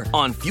 and more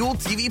on Fuel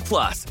TV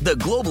Plus, the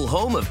global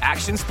home of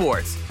action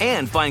sports.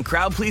 And find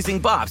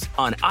crowd-pleasing bops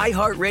on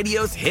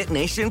iHeartRadio's Hit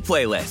Nation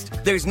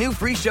playlist. There's new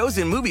free shows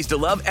and movies to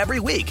love every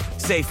week.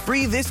 Say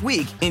free this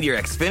week in your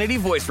Xfinity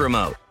voice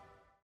remote.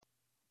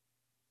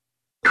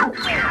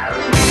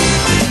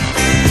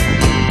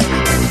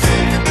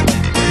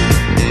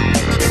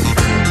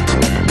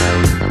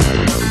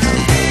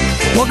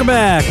 Welcome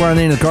back. We're on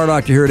the name of the Car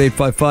Doctor here at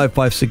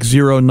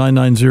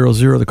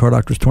 855-560-9900. The Car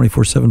Doctor's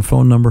 24/7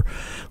 phone number.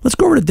 Let's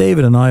go over to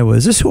David in Iowa.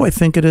 Is this who I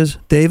think it is?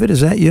 David,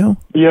 is that you?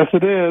 Yes,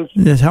 it is.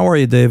 Yes. How are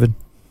you, David?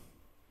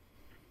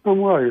 I'm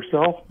well.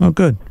 Yourself? Oh,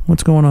 good.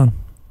 What's going on?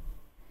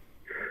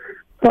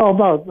 Well,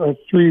 about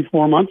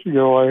 3-4 months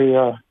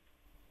ago,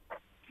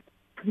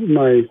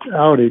 my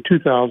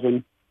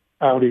 2000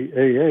 Audi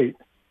A8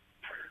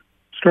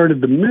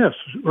 started to miss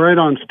right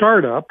on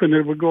startup, and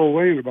it would go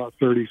away in about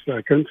 30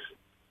 seconds.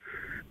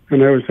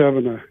 And I was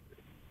having a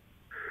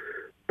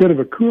bit of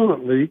a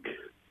coolant leak.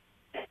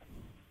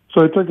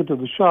 So I took it to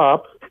the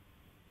shop.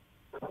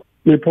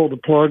 They pulled the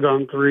plug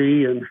on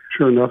 3, and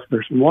sure enough,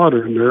 there's some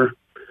water in there.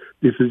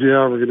 He says,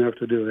 yeah, we're going to have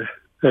to do a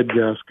head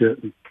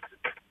gasket and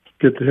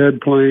get the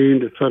head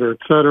planed, et cetera,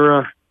 et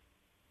cetera.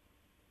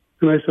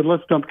 And I said,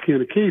 let's dump a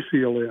can of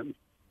K-Seal in.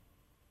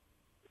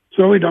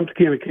 So we dumped a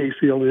can of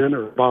K-Seal in,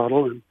 or a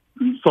bottle, and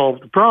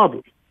solved the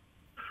problem.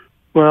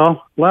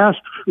 Well,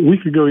 last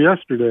week ago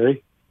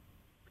yesterday,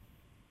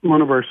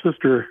 one of our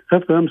sister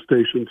FM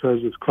stations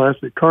has this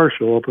classic car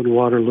show up in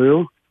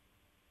Waterloo.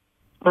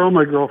 So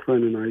my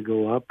girlfriend and I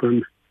go up,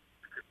 and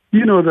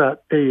you know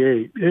that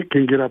A8, it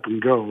can get up and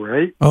go,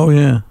 right? Oh,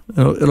 yeah.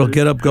 It'll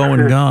get up, go,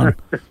 and gone.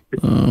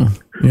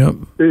 Yep.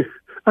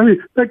 I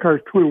mean, that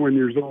car's 21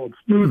 years old.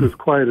 Smoothest,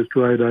 quietest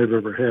ride I've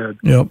ever had.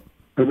 Yep.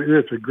 I mean,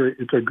 it's a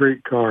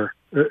great car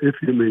if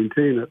you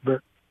maintain it.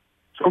 But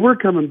so we're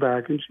coming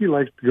back, and she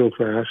likes to go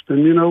fast.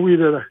 And you know, we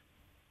did a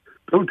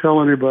don't tell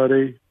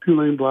anybody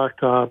 2-lane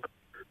blacktop,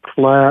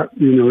 flat.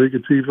 You know, you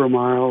could see for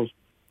miles.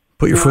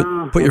 Put your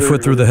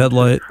foot through the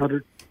headlight. I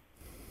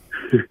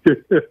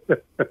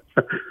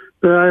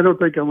don't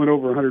think I went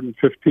over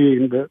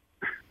 115, but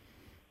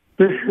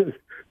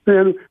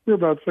then we're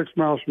about 6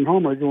 miles from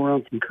home. I go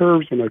around some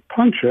curves and I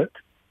punch it,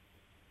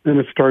 and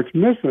it starts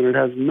missing. It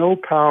has no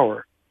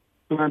power.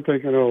 And I'm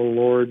thinking, oh,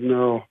 Lord,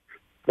 no,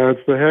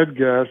 that's the head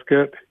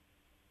gasket.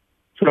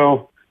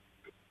 So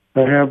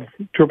I have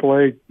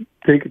AAA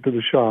take it to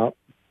the shop,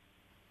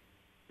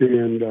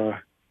 and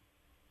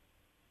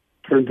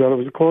turns out it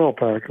was a coil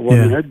pack. It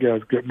wasn't a head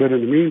gasket. But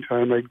in the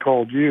meantime, I'd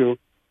called you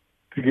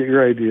to get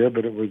your idea,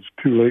 but it was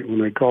too late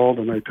when I called,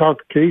 and I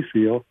talked to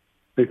K-Seal.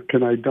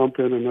 Can I dump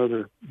in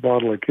another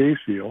bottle of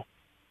K-Seal?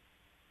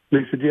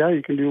 they said, yeah,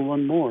 you can do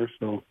one more.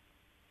 So,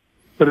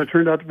 but it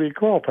turned out to be a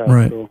coil pack.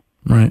 Right. So.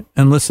 Right.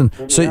 And listen,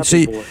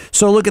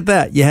 so look at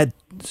that.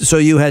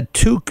 You had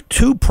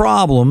two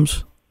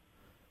problems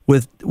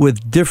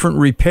with different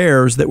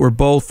repairs that were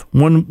both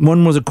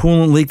one was a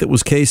coolant leak that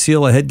was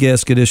K-seal, a head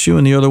gasket issue,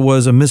 and the other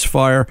was a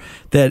misfire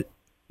that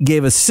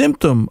gave a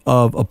symptom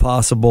of a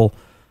possible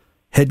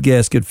head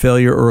gasket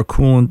failure or a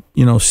coolant,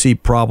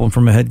 seep problem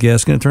from a head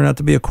gasket. And it turned out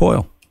to be a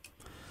coil.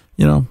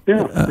 Yeah,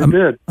 it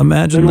did.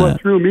 Imagine and that.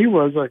 What threw me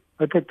was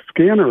I put the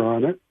scanner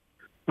on it.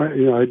 I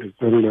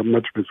don't have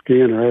much of a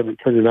scanner. I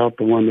haven't figured out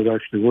the one that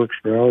actually works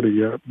for Audi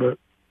yet, but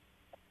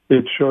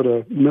it showed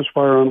a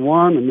misfire on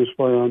one, a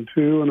misfire on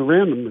two, and a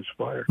random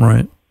misfire.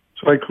 Right.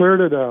 So I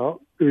cleared it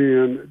out,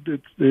 and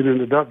it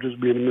ended up just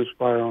being a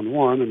misfire on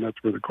one, and that's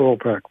where the coil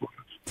pack was.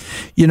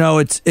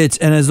 It's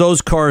and as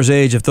those cars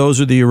age, if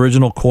those are the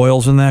original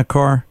coils in that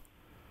car,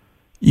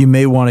 you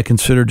may want to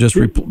consider just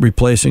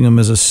replacing them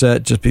as a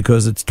set, just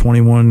because it's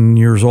 21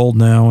 years old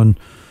now, and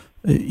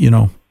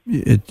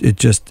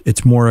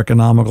it's more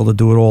economical to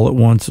do it all at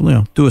once.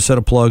 Do a set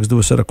of plugs, do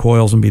a set of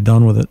coils, and be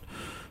done with it.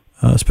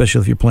 Especially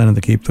if you're planning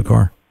to keep the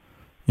car,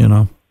 Yeah,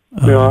 I'm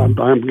going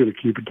to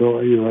keep it till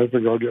I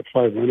think I'll get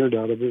 500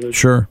 out of it.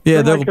 Sure.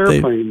 Yeah,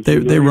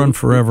 they run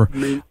forever.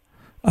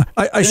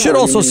 I should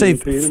also say,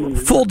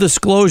 full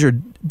disclosure,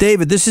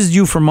 David, this is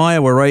you from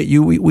Iowa, right?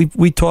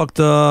 We talked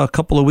a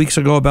couple of weeks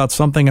ago about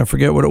something. I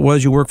forget what it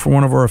was. You work for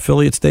one of our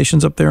affiliate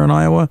stations up there in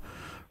Iowa,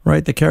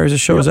 right? That carries a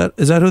show. Yep.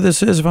 Is that who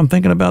this is? If I'm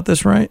thinking about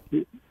this right?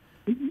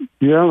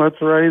 Yeah,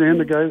 that's right. And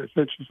the guy that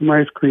fetched some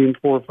ice cream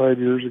 4 or 5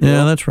 years ago.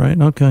 Yeah, that's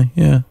right. Okay,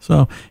 yeah.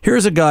 So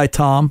here's a guy,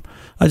 Tom.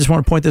 I just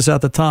want to point this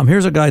out to Tom.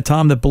 Here's a guy,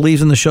 Tom, that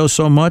believes in the show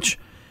so much.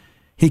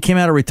 He came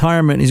out of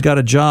retirement and he's got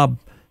a job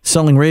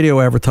selling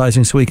radio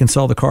advertising so he can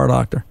sell the Car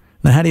Doctor.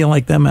 Now, how do you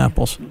like them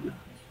apples?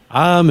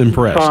 I'm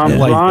impressed. Tom,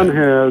 Ron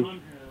has...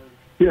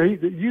 Yeah,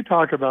 you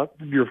talk about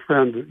your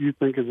friend that you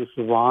think is a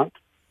savant.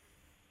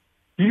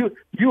 You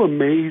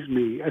amaze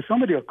me.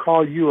 Somebody will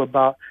call you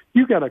about,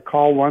 you got a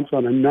call once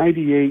on a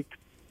 98,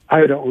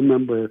 I don't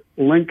remember,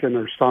 Lincoln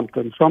or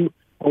something. Some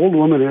old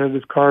woman had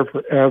this car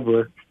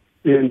forever,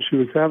 and she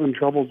was having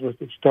troubles with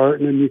the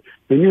start. And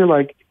you're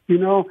like, I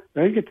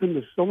think it's in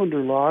the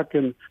cylinder lock.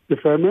 And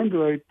if I remember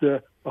right,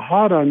 the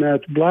hot on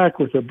that's black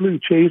with a blue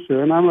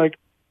chaser. And I'm like,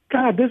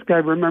 God, this guy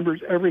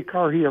remembers every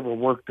car he ever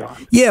worked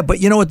on. Yeah,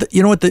 but you know what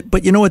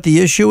the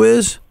issue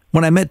is?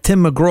 When I met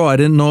Tim McGraw, I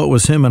didn't know it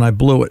was him, and I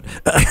blew it.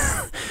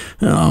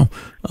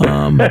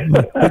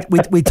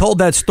 We told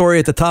that story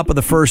at the top of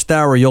the first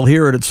hour. You'll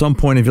hear it at some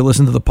point if you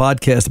listen to the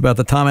podcast about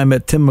the time I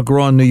met Tim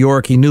McGraw in New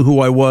York. He knew who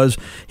I was.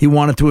 He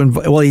wanted to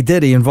invite. Well, he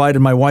did. He invited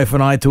my wife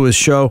and I to his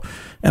show.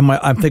 And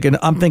I'm thinking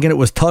it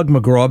was Tug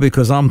McGraw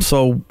because I'm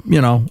so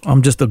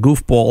I'm just a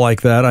goofball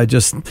like that. I'm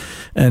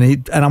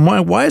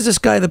like, why is this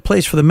guy that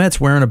plays for the Mets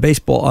wearing a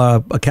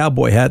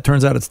cowboy hat?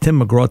 Turns out it's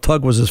Tim McGraw.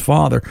 Tug was his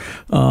father.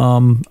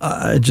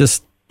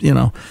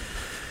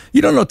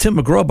 You don't know Tim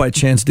McGraw by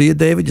chance, do you,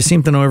 David? You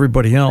seem to know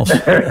everybody else.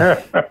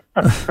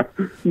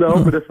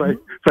 No, but if I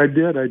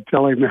did, I'd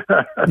tell him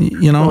that.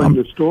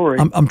 The story.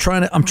 I'm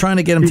trying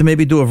to get him to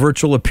maybe do a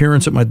virtual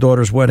appearance at my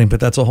daughter's wedding, but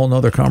that's a whole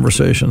nother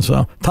conversation.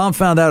 So Tom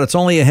found out it's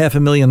only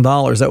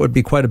 $500,000. That would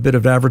be quite a bit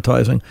of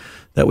advertising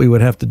that we would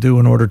have to do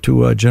in order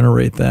to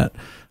generate that.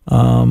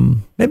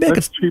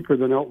 That's cheaper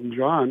than Elton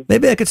John.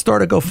 Maybe I could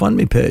start a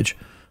GoFundMe page.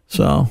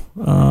 So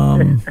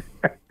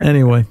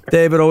anyway,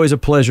 David, always a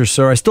pleasure,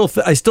 sir. I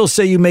still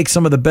say you made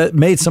some of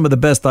the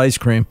best ice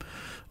cream.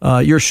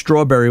 Your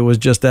strawberry was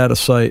just out of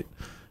sight.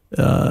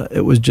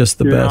 It was just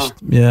the best.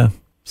 Yeah.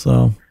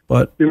 So,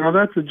 but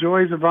that's the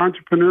joys of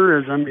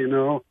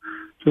entrepreneurism.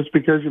 Just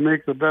because you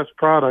make the best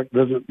product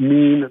doesn't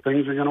mean that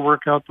things are going to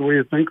work out the way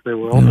you think they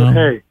will. But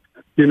hey,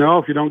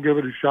 if you don't give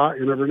it a shot,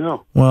 you never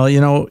know. Well,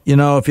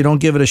 if you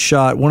don't give it a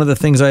shot, one of the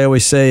things I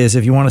always say is,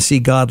 if you want to see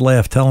God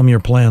laugh, tell him your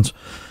plans.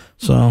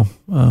 So,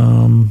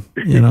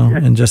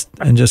 and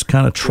just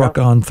kind of truck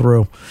on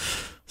through.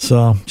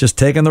 So just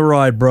taking the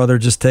ride, brother.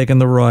 Just taking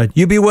the ride.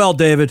 You be well,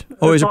 David.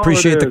 Always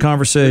appreciate the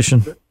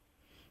conversation.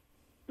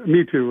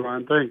 Me too,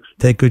 Ron. Thanks.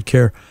 Take good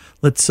care.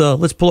 Let's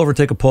pull over,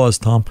 take a pause,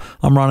 Tom.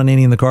 I'm Ron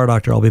Anini, the Car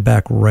Doctor. I'll be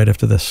back right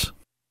after this.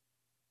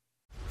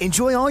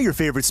 Enjoy all your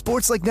favorite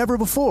sports like never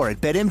before at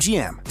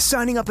BetMGM.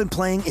 Signing up and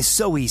playing is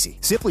so easy.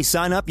 Simply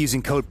sign up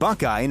using code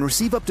Buckeye and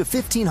receive up to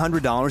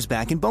 $1,500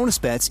 back in bonus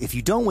bets if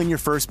you don't win your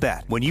first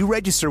bet. When you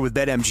register with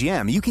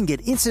BetMGM, you can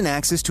get instant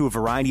access to a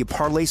variety of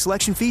parlay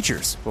selection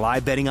features,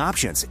 live betting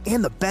options,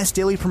 and the best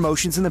daily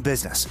promotions in the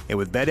business. And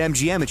with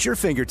BetMGM at your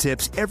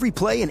fingertips, every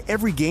play and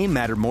every game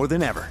matter more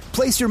than ever.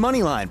 Place your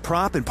moneyline,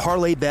 prop, and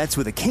parlay bets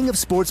with the king of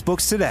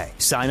sportsbooks today.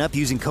 Sign up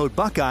using code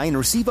Buckeye and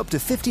receive up to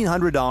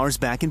 $1,500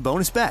 back in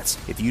bonus bets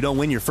if you don't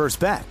win your first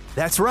bet.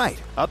 That's right,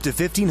 up to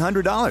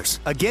 $1,500.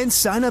 Again,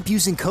 sign up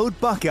using code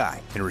Buckeye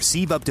and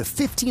receive up to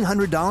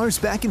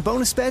 $1,500 back in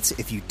bonus bets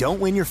if you don't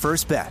win your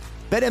first bet.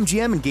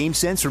 BetMGM and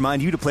GameSense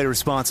remind you to play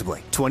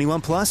responsibly.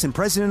 21 plus and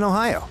present in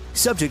Ohio.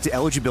 Subject to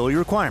eligibility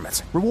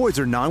requirements. Rewards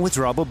are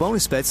non-withdrawable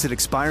bonus bets that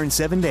expire in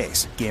 7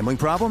 days. Gambling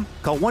problem?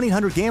 Call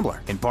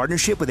 1-800-GAMBLER in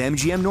partnership with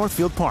MGM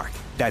Northfield Park.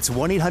 That's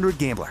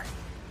 1-800-GAMBLER.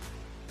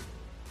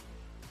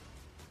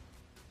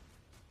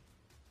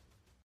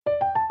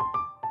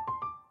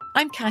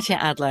 I'm Katya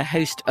Adler,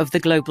 host of The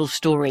Global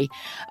Story.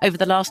 Over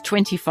the last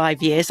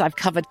 25 years, I've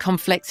covered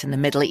conflicts in the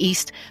Middle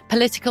East,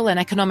 political and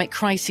economic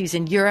crises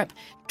in Europe,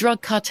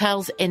 drug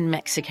cartels in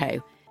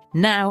Mexico.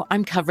 Now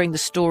I'm covering the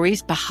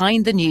stories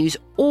behind the news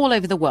all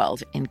over the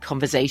world in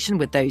conversation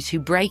with those who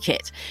break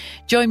it.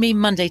 Join me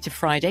Monday to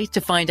Friday to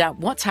find out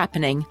what's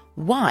happening,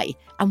 why,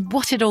 and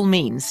what it all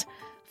means.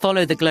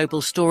 Follow The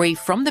Global Story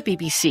from the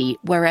BBC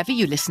wherever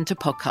you listen to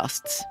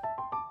podcasts.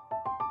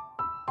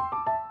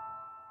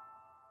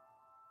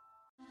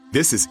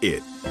 This is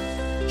it.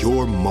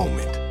 Your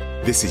moment.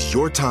 This is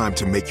your time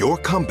to make your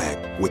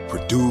comeback with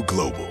Purdue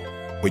Global.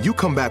 When you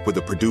come back with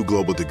a Purdue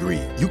Global degree,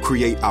 you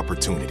create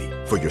opportunity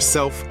for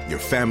yourself, your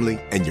family,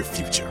 and your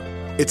future.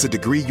 It's a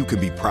degree you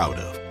can be proud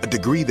of, a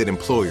degree that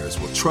employers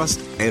will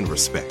trust and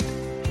respect.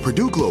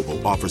 Purdue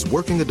Global offers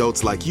working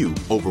adults like you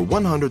over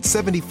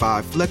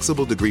 175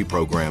 flexible degree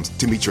programs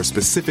to meet your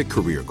specific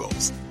career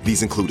goals.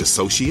 These include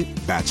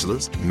associate,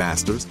 bachelor's,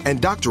 master's, and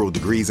doctoral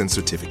degrees and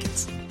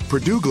certificates.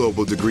 Purdue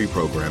Global degree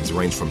programs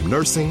range from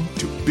nursing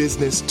to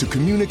business to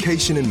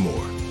communication and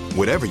more.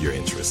 Whatever your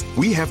interest,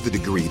 we have the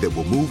degree that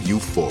will move you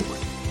forward.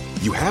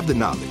 You have the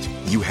knowledge,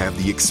 you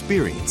have the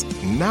experience.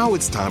 Now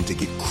it's time to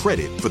get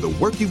credit for the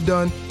work you've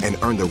done and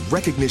earn the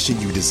recognition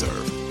you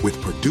deserve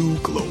with Purdue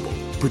Global,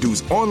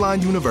 Purdue's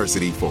online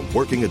university for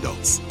working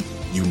adults.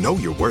 You know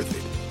you're worth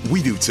it.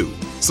 We do too.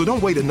 So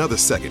don't wait another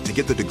second to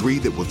get the degree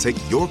that will take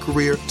your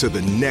career to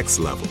the next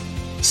level.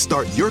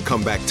 Start your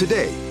comeback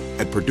today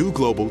at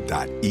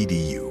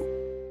purdueglobal.edu.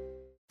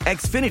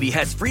 Xfinity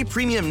has free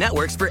premium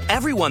networks for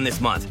everyone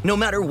this month, no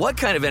matter what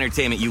kind of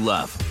entertainment you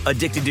love.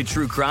 Addicted to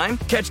true crime?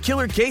 Catch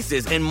killer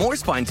cases and more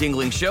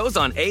spine-tingling shows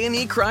on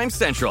A&E Crime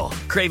Central.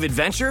 Crave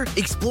adventure?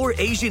 Explore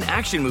Asian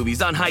action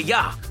movies on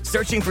Hi-Ya.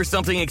 Searching for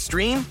something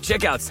extreme?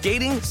 Check out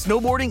skating,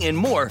 snowboarding, and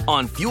more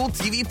on Fuel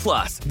TV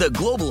Plus, the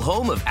global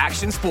home of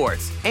action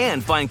sports.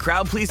 And find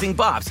crowd-pleasing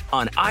bops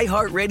on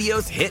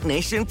iHeartRadio's Hit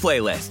Nation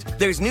playlist.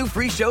 There's new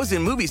free shows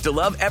and movies to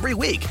love every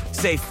week.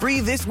 Say free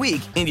this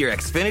week in your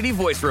Xfinity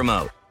voice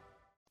remote.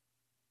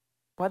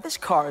 Why, this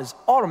car is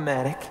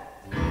automatic,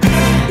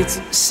 it's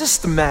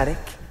systematic,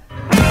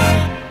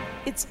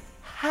 it's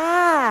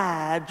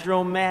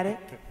hydromatic.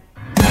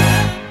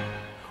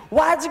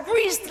 Why, it's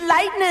greased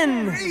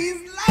lightning!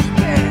 Greased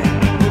lightning!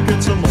 Look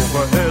at some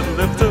overhead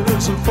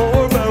lifters and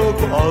four-barrel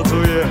quads,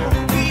 oh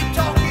yeah.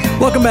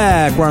 Welcome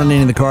back. Ron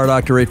Ananian, the Car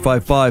Doctor.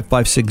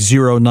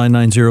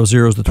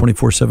 855-560-9900 is the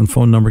 24/7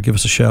 phone number. Give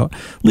us a shout.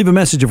 Leave a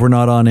message if we're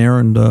not on air,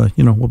 and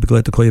we'll be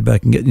glad to call you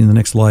back and get you in the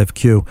next live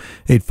queue.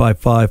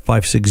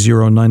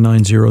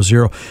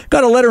 855-560-9900.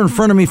 Got a letter in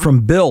front of me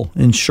from Bill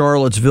in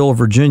Charlottesville,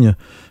 Virginia.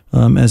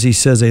 As he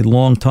says, a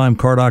longtime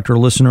Car Doctor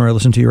listener. I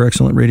listen to your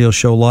excellent radio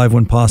show live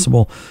when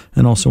possible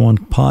and also on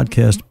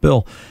podcast.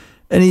 Bill.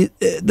 And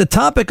the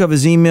topic of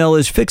his email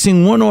is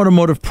fixing one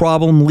automotive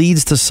problem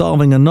leads to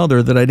solving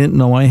another that I didn't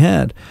know I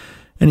had.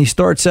 And he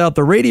starts out,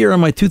 the radiator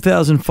on my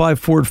 2005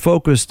 Ford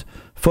Focus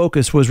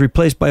was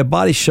replaced by a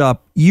body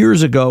shop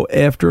years ago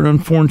after an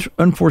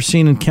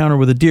unforeseen encounter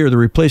with a deer. The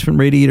replacement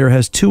radiator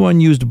has 2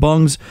 unused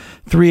bungs,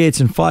 3/8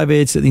 and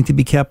 5/8 that need to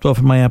be capped off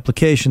in my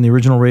application. The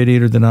original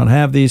radiator did not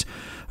have these.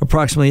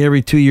 Approximately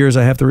every 2 years,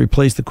 I have to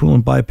replace the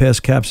coolant bypass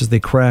caps as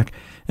they crack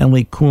and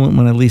leak coolant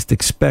when I least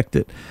expect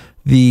it.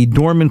 The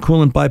Dorman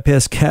coolant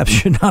bypass caps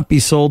should not be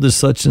sold as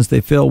such since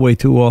they fail way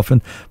too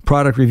often.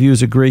 Product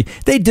reviews agree.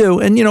 They do.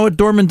 And you know what?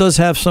 Dorman does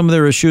have some of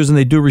their issues and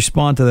they do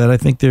respond to that. I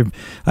think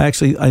I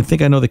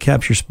think I know the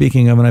caps you're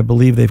speaking of, and I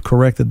believe they've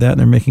corrected that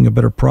and they're making a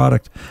better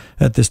product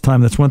at this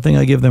time. That's one thing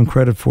I give them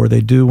credit for.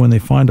 They do, when they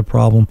find a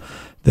problem,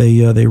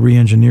 they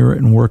re-engineer it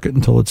and work it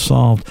until it's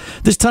solved.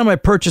 This time I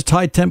purchased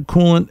high-temp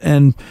coolant,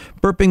 and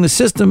burping the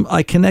system,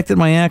 I connected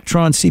my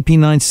Actron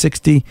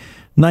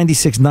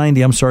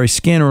CP9690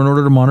 scanner in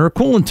order to monitor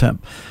coolant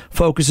temp.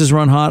 Focus is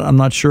run hot. I'm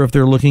not sure if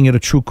they're looking at a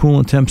true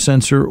coolant temp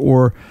sensor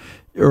or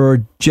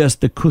just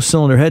the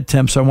cylinder head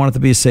temp, so I want it to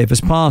be as safe as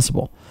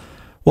possible.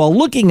 While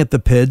looking at the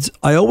PIDs,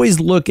 I always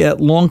look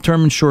at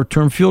long-term and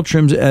short-term fuel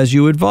trims as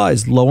you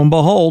advised. Lo and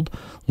behold,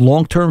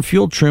 long-term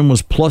fuel trim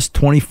was plus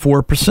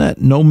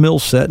 24%. No mill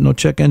set, no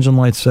check engine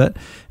light set,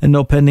 and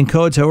no pending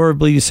codes. However, I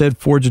believe you said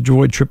Ford's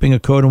avoid tripping a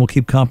code and will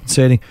keep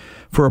compensating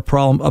for a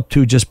problem up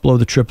to just below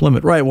the trip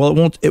limit. Right,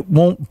 well, it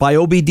won't by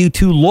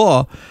OBD2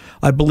 law,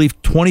 I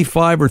believe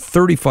 25 or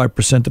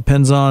 35%,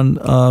 depends on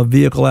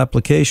vehicle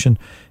application,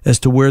 as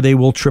to where they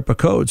will trip a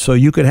code. So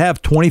you could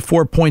have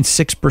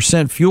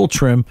 24.6% fuel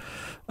trim,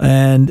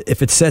 and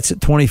if it sets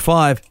at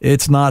 25,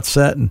 it's not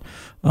setting.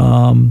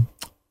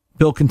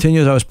 Bill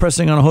continues, I was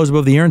pressing on a hose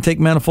above the air intake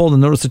manifold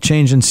and noticed a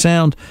change in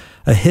sound,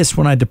 a hiss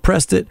when I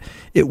depressed it.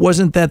 It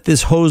wasn't that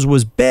this hose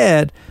was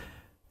bad.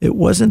 It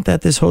wasn't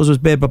that this hose was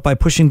bad, but by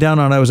pushing down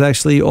on it, I was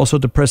actually also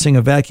depressing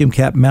a vacuum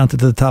cap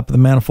mounted to the top of the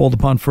manifold.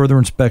 Upon further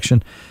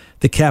inspection,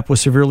 the cap was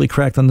severely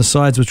cracked on the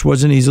sides, which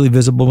wasn't easily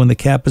visible when the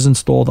cap is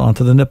installed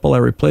onto the nipple. I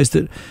replaced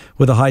it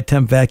with a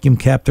high-temp vacuum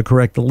cap to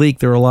correct the leak.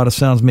 There are a lot of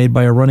sounds made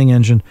by a running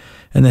engine,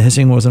 and the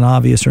hissing wasn't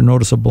obvious or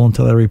noticeable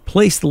until I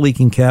replaced the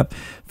leaking cap.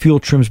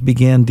 Fuel trims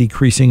began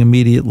decreasing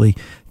immediately.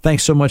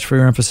 Thanks so much for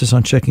your emphasis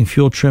on checking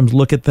fuel trims.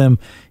 Look at them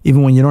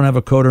even when you don't have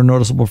a code or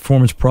noticeable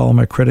performance problem.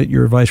 I credit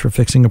your advice for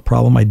fixing a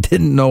problem I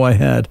didn't know I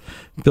had.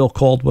 Bill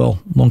Caldwell,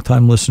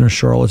 longtime listener,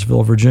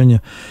 Charlottesville,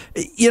 Virginia.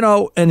 You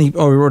know, and he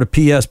wrote a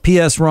P.S.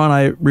 P.S. Ron,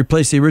 I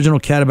replaced the original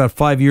cat about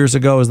 5 years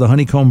ago as the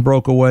honeycomb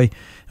broke away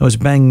and was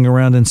banging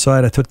around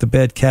inside. I took the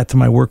bad cat to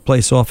my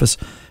workplace office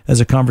as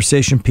a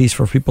conversation piece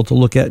for people to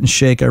look at and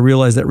shake. I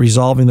realized that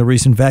resolving the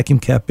recent vacuum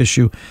cap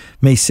issue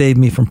may save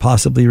me from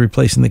possibly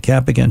replacing the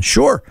cap again.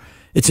 Sure.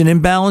 It's an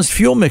imbalanced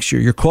fuel mixture.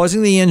 You're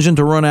causing the engine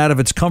to run out of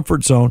its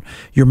comfort zone.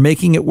 You're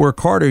making it work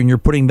harder, and you're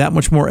putting that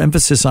much more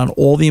emphasis on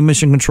all the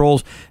emission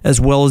controls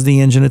as well as the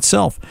engine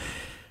itself.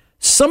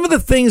 Some of the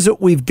things that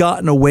we've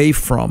gotten away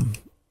from,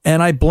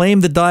 and I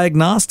blame the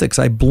diagnostics.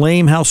 I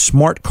blame how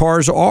smart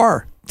cars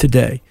are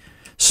today.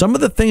 Some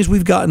of the things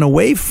we've gotten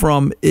away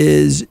from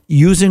is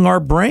using our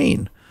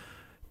brain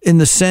in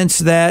the sense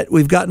that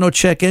we've got no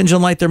check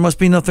engine light. There must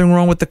be nothing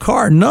wrong with the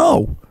car.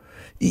 No.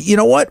 You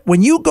know what?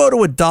 When you go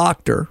to a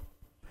doctor,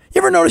 you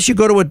ever notice you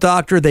go to a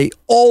doctor, they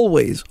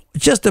always,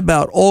 just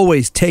about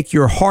always take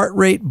your heart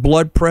rate,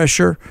 blood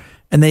pressure,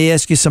 and they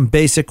ask you some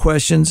basic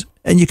questions,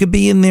 and you could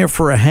be in there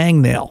for a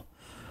hangnail,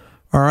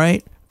 all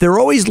right? They're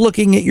always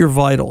looking at your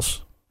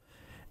vitals,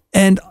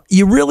 and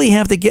you really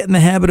have to get in the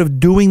habit of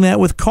doing that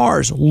with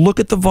cars. Look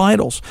at the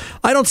vitals.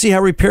 I don't see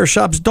how repair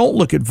shops don't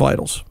look at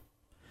vitals.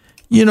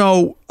 You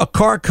know, a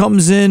car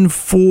comes in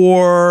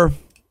for,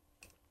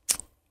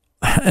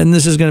 and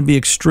this is going to be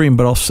extreme,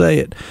 but I'll say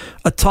it,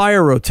 a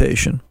tire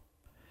rotation.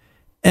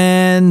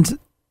 And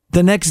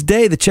the next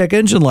day, the check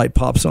engine light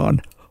pops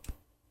on.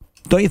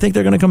 Don't you think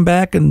they're going to come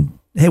back and,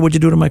 hey, what'd you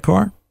do to my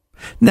car?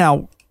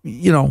 Now,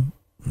 you know,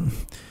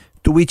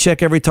 do we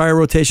check every tire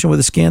rotation with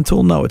a scan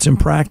tool? No, it's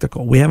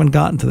impractical. We haven't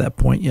gotten to that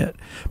point yet.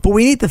 But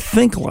we need to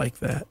think like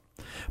that.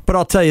 But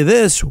I'll tell you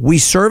this, we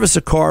service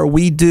a car.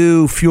 We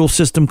do fuel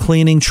system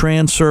cleaning,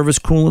 trans service,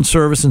 coolant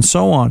service, and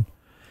so on.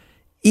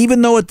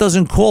 Even though it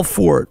doesn't call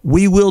for it,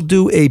 we will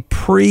do a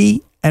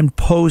pre and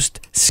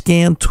post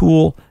scan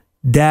tool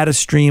data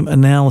stream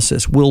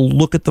analysis. We'll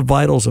look at the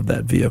vitals of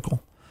that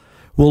vehicle.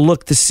 We'll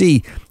look to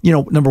see, you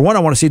know, number one, I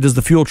want to see, does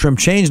the fuel trim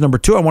change? Number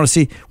two, I want to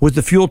see, was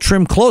the fuel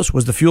trim close?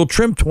 Was the fuel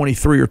trim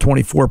 23 or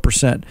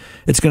 24%?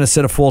 It's going to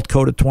set a fault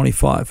code at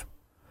 25.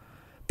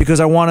 Because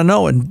I want to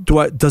know, and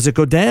does it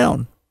go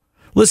down?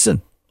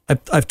 Listen,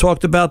 I've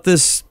talked about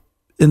this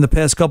in the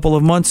past couple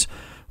of months.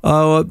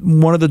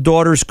 One of the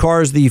daughter's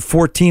cars, the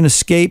 14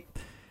 Escape,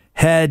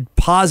 had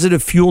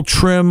positive fuel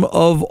trim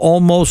of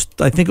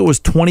almost, I think it was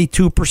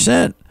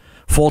 22%.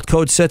 Fault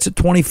code sets at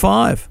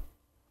 25.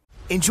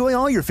 Enjoy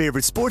all your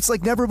favorite sports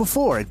like never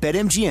before at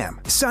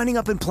BetMGM. Signing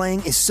up and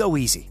playing is so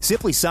easy.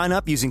 Simply sign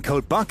up using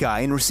code Buckeye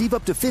and receive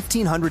up to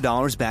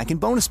 $1,500 back in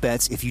bonus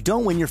bets if you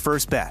don't win your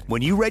first bet.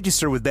 When you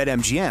register with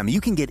BetMGM,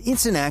 you can get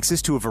instant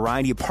access to a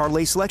variety of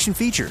parlay selection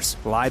features,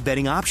 live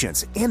betting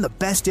options, and the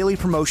best daily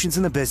promotions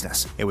in the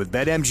business. And with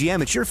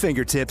BetMGM at your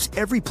fingertips,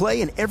 every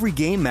play and every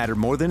game matter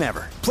more than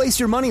ever. Place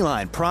your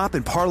moneyline, prop,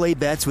 and parlay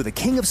bets with the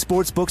king of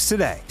sportsbooks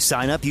today.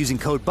 Sign up using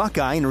code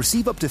Buckeye and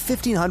receive up to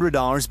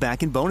 $1,500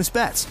 back in bonus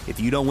bets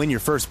if you don't win your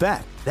first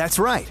bet. That's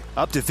right,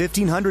 up to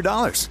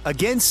 $1,500.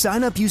 Again,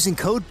 sign up using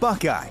code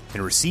Buckeye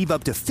and receive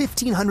up to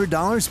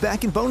 $1,500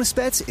 back in bonus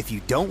bets if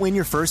you don't win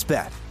your first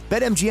bet.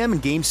 BetMGM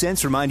and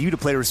GameSense remind you to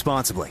play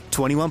responsibly.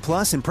 21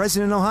 plus and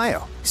present in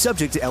Ohio.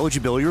 Subject to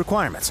eligibility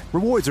requirements.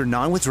 Rewards are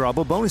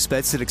non-withdrawable bonus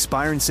bets that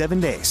expire in 7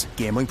 days.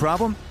 Gambling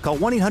problem? Call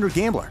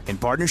 1-800-GAMBLER in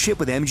partnership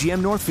with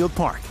MGM Northfield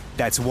Park.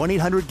 That's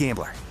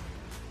 1-800-GAMBLER.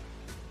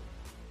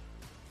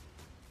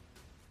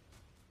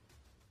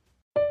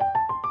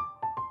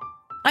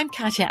 I'm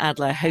Katya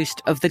Adler,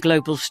 host of The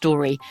Global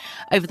Story.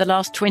 Over the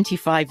last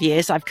 25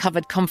 years, I've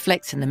covered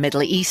conflicts in the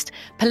Middle East,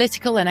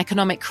 political and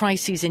economic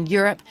crises in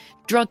Europe,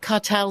 drug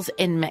cartels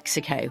in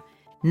Mexico.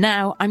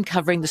 Now I'm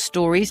covering the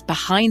stories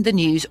behind the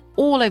news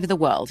all over the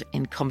world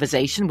in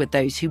conversation with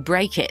those who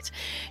break it.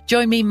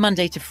 Join me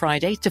Monday to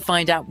Friday to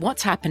find out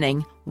what's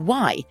happening,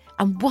 why,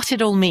 and what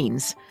it all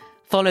means.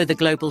 Follow The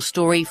Global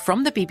Story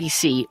from the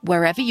BBC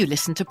wherever you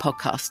listen to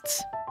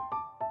podcasts.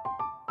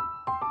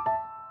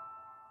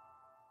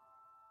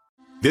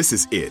 This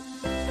is it.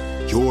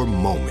 Your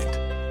moment.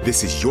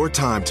 This is your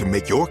time to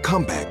make your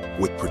comeback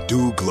with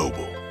Purdue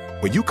Global.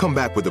 When you come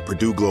back with a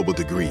Purdue Global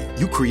degree,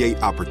 you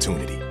create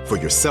opportunity for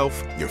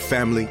yourself, your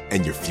family,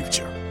 and your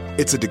future.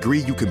 It's a degree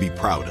you can be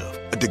proud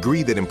of, a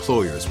degree that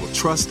employers will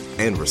trust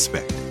and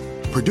respect.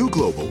 Purdue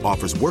Global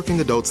offers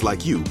working adults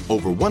like you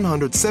over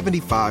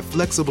 175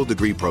 flexible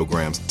degree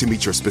programs to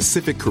meet your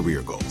specific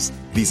career goals.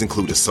 These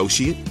include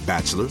associate,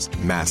 bachelor's,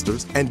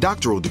 master's, and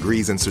doctoral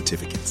degrees and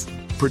certificates.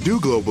 Purdue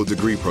Global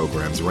degree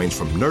programs range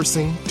from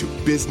nursing to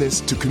business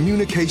to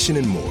communication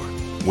and more.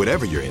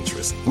 Whatever your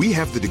interest, we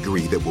have the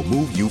degree that will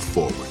move you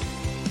forward.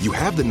 You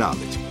have the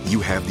knowledge, you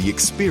have the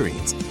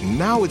experience.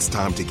 Now it's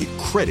time to get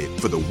credit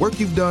for the work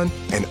you've done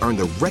and earn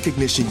the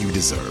recognition you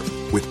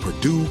deserve with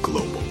Purdue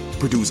Global,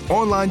 Purdue's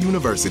online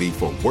university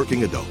for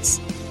working adults.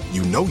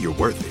 You know you're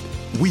worth it.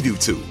 We do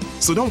too.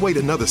 So don't wait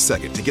another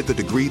second to get the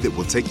degree that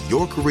will take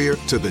your career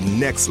to the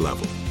next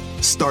level.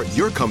 Start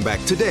your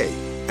comeback today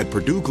at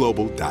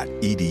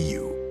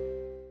purdueglobal.edu.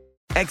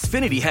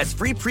 Xfinity has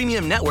free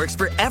premium networks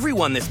for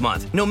everyone this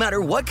month, no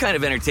matter what kind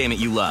of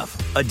entertainment you love.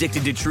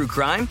 Addicted to true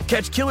crime?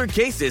 Catch killer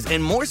cases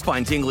and more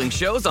spine-tingling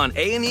shows on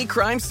A&E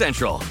Crime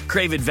Central.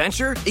 Crave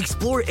adventure?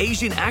 Explore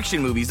Asian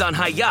action movies on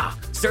Hi-Ya.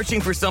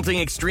 Searching for something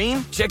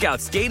extreme? Check out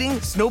skating,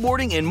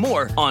 snowboarding, and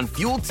more on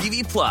Fuel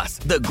TV Plus,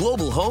 the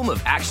global home of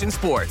action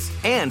sports.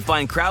 And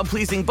find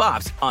crowd-pleasing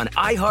bops on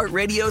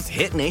iHeartRadio's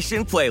Hit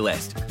Nation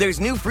playlist. There's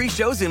new free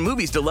shows and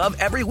movies to love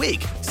every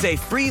week. Say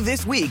free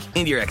this week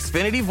in your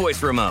Xfinity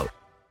voice remote.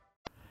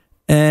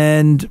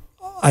 And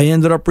I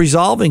ended up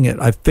resolving it.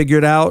 I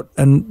figured out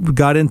and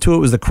got into it. It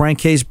was the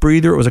crankcase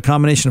breather. It was a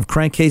combination of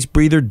crankcase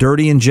breather,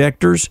 dirty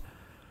injectors,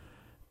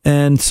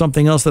 and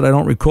something else that I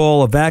don't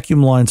recall, a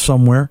vacuum line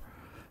somewhere,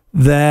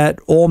 that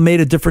all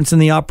made a difference in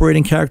the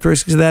operating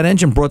characteristics of that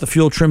engine. Brought the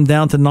fuel trim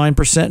down to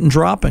 9% and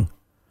dropping.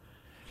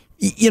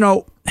 You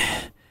know,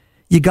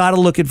 you got to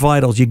look at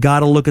vitals. You got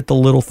to look at the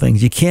little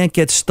things. You can't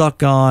get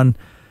stuck on,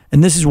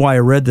 and this is why I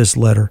read this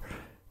letter,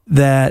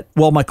 that,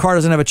 well, my car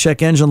doesn't have a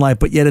check engine light,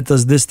 but yet it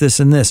does this,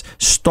 this, and this.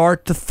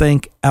 Start to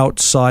think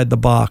outside the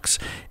box.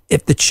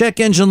 If the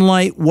check engine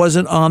light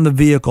wasn't on the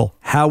vehicle,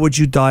 how would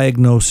you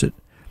diagnose it?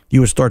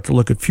 You would start to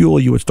look at fuel.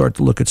 You would start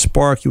to look at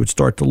spark. You would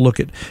start to look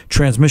at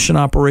transmission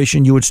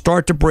operation. You would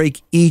start to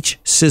break each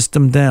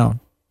system down.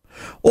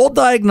 All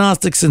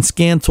diagnostics and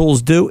scan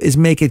tools do is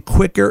make it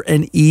quicker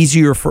and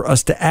easier for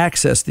us to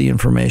access the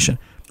information.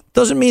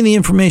 Doesn't mean the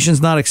information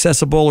is not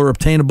accessible or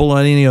obtainable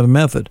on any other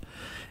method.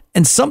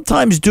 And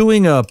sometimes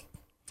doing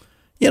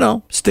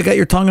stick out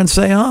your tongue and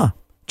say,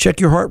 check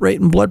your heart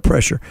rate and blood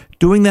pressure.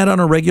 Doing that on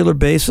a regular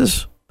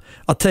basis.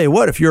 I'll tell you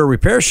what, if you're a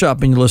repair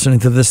shop and you're listening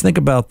to this, think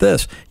about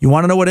this. You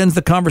want to know what ends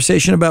the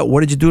conversation about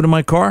what did you do to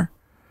my car?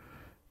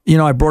 You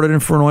know, I brought it in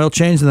for an oil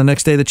change and the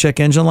next day the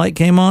check engine light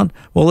came on.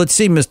 Well, let's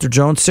see, Mr.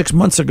 Jones, 6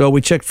 months ago, we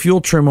checked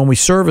fuel trim when we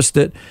serviced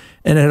it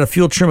and it had a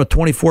fuel trim of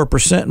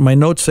 24%. And my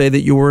notes say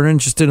that you weren't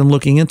interested in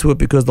looking into it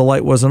because the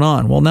light wasn't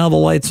on. Well, now the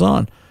light's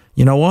on.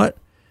 You know what?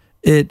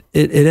 It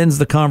ends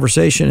the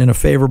conversation in a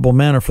favorable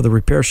manner for the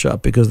repair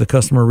shop because the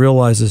customer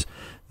realizes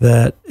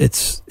that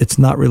it's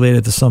not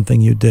related to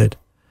something you did.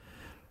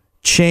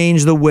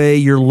 Change the way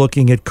you're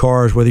looking at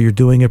cars, whether you're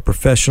doing it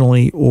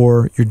professionally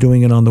or you're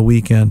doing it on the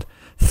weekend.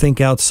 Think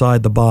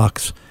outside the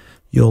box.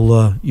 You'll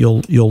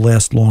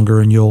last longer,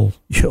 and you'll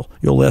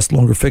last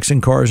longer fixing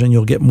cars, and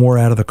you'll get more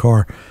out of the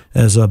car,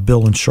 as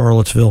Bill in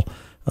Charlottesville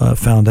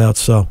found out.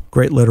 So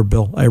great letter,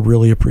 Bill. I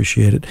really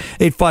appreciate it.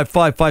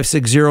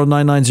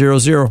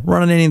 855-560-9900.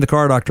 Ron Ananian, the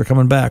Car Doctor,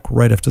 coming back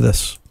right after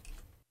this.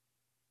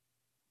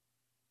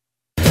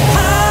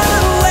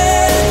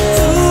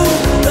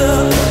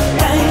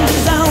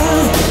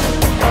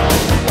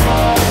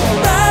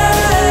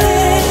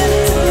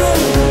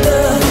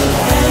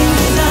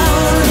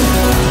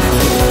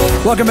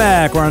 Welcome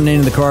back. Ron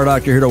Ananian, the Car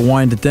Doctor, here to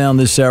wind it down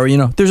this hour. You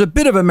know, there's a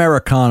bit of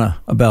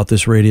Americana about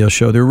this radio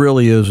show. There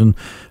really is. And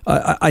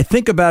I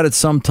think about it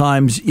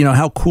sometimes, you know,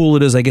 how cool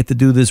it is I get to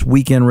do this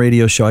weekend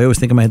radio show. I always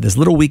think of my head, this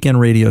little weekend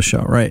radio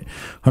show, right?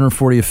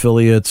 140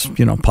 affiliates,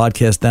 you know,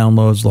 podcast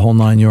downloads, the whole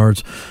 9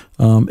 yards.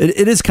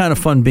 It is kind of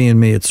fun being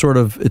me. It's sort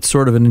of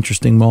an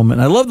interesting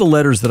moment. I love the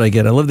letters that I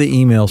get. I love the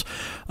emails.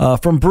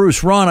 From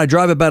Bruce, Ron, I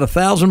drive about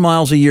 1,000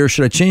 miles a year.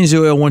 Should I change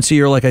the oil once a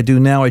year like I do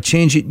now? I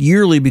change it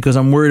yearly because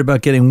I'm worried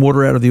about getting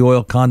water out of the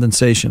oil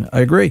condensation.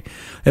 I agree.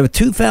 I have a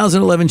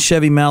 2011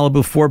 Chevy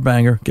Malibu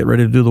 4-banger. Get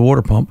ready to do the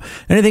water pump.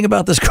 Anything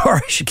about this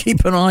car I should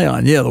keep an eye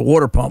on? Yeah, the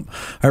water pump.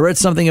 I read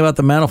something about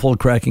the manifold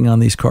cracking on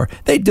these cars.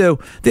 They do.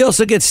 They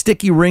also get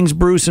sticky rings,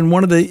 Bruce, and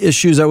one of the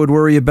issues I would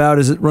worry about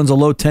is it runs a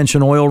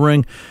low-tension oil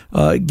ring.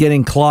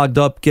 Getting clogged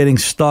up, getting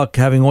stuck,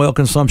 having oil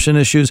consumption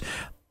issues.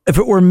 If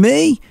it were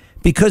me,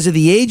 because of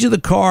the age of the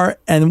car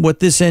and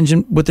what this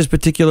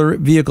particular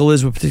vehicle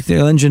is, what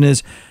particular engine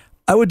is,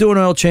 I would do an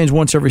oil change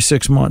once every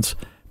 6 months.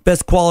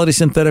 Best quality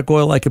synthetic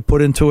oil I could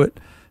put into it.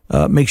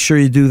 Make sure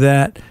you do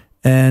that.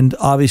 And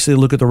obviously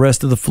look at the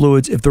rest of the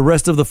fluids. If the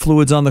rest of the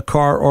fluids on the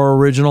car are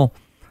original,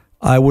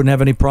 I wouldn't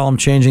have any problem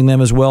changing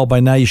them as well. By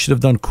now, you should have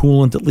done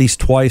coolant at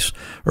least twice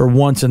or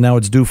once, and now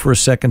it's due for a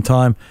second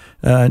time.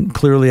 And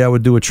clearly, I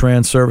would do a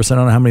trans service. I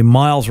don't know how many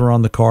miles are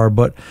on the car,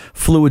 but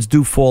fluids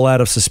do fall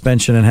out of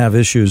suspension and have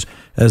issues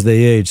as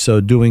they age.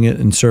 So doing it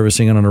and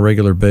servicing it on a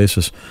regular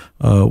basis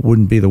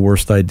wouldn't be the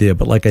worst idea.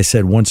 But like I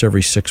said, once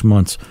every 6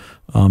 months,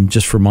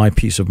 just for my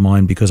peace of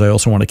mind, because I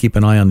also want to keep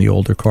an eye on the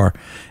older car.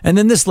 And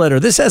then this letter.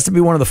 This has to be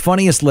one of the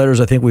funniest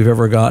letters I think we've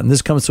ever gotten.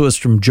 This comes to us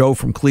from Joe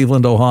from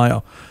Cleveland,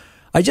 Ohio.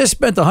 I just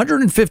spent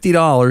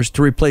 $150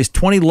 to replace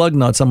 20 lug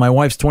nuts on my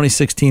wife's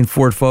 2016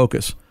 Ford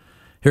Focus.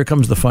 Here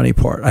comes the funny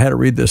part. I had to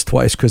read this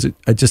twice because it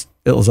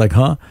was like,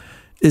 huh?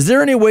 Is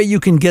there any way you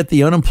can get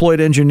the unemployed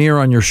engineer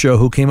on your show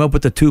who came up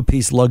with the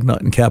two-piece lug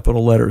nut in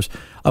capital letters?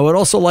 I would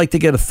also like to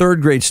get a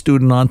third-grade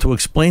student on to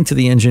explain to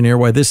the engineer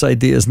why this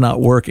idea is not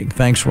working.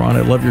 Thanks, Ron.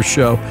 I love your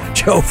show.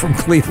 Joe from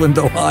Cleveland,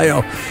 Ohio.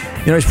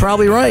 He's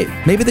probably right.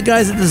 Maybe the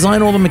guys that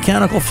design all the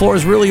mechanical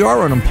floors really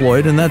are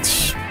unemployed, and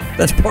that's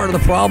part of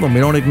the problem.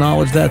 We don't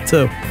acknowledge that,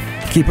 too.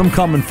 Keep them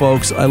coming,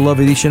 folks. I love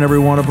each and every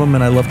one of them,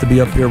 and I love to be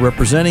up here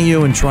representing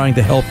you and trying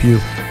to help you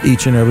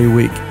each and every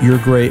week. You're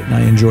great, and I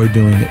enjoy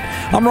doing it.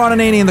 I'm Ron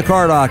Ananian, the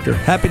Car Doctor.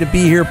 Happy to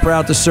be here,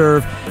 proud to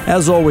serve.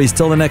 As always,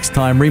 till the next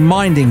time,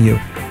 reminding you,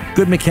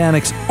 good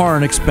mechanics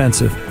aren't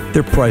expensive.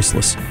 They're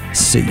priceless.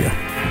 See ya.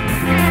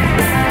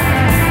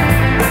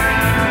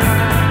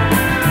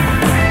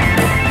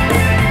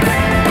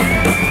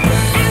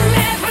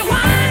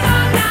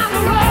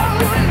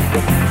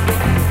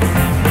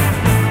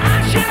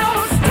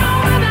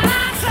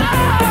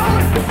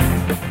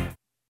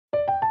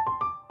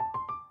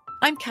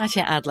 I'm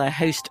Katya Adler,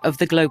 host of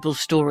The Global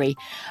Story.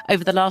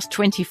 Over the last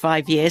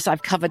 25 years,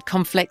 I've covered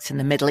conflicts in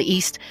the Middle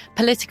East,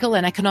 political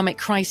and economic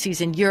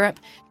crises in Europe,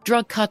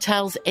 drug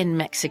cartels in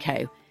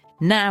Mexico.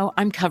 Now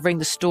I'm covering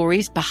the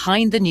stories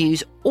behind the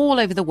news all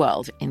over the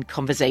world in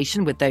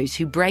conversation with those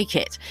who break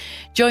it.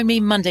 Join me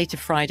Monday to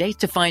Friday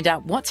to find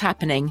out what's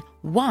happening,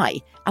 why,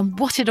 and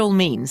what it all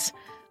means.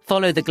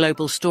 Follow The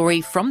Global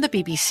Story from the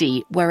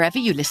BBC wherever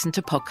you listen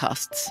to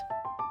podcasts.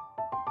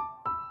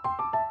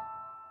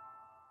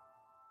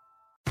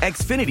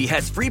 Xfinity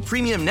has free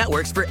premium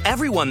networks for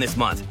everyone this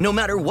month, no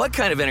matter what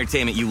kind of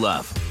entertainment you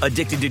love.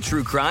 Addicted to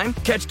true crime?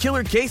 Catch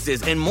killer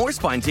cases and more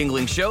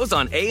spine-tingling shows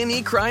on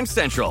A&E Crime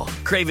Central.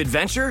 Crave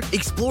adventure?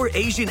 Explore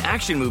Asian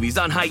action movies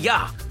on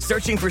Hi-YAH.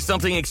 Searching for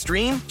something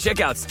extreme? Check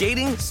out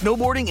skating,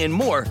 snowboarding, and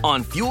more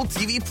on Fuel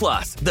TV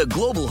Plus, the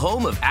global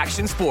home of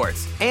action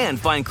sports. And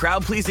find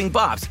crowd-pleasing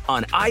bops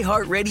on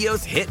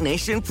iHeartRadio's Hit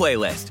Nation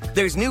playlist.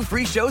 There's new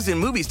free shows and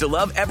movies to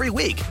love every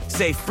week.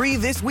 Say free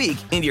this week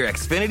in your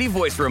Xfinity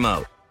voice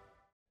remote.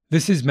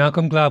 This is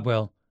Malcolm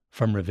Gladwell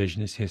from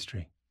Revisionist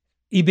History.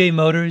 eBay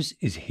Motors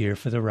is here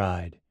for the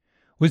ride.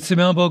 With some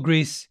elbow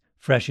grease,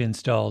 fresh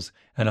installs,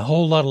 and a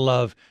whole lot of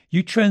love,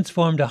 you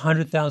transformed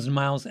 100,000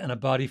 miles and a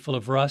body full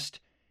of rust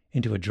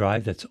into a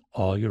drive that's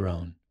all your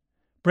own.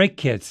 Brake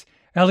kits,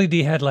 LED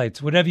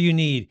headlights, whatever you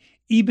need,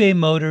 eBay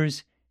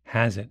Motors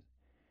has it.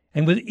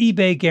 And with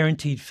eBay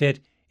Guaranteed Fit,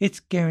 it's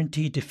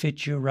guaranteed to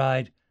fit your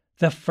ride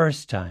the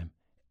first time,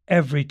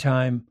 every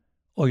time,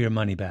 or your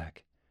money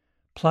back.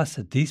 Plus,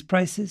 at these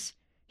prices,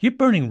 you're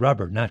burning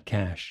rubber, not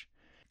cash.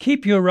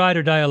 Keep your ride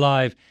or die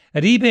alive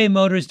at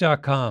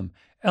ebaymotors.com.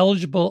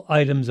 Eligible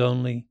items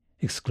only.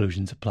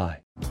 Exclusions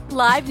apply.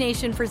 Live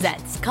Nation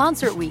presents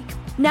Concert Week.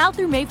 Now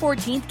through May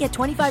 14th, get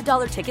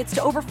 $25 tickets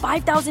to over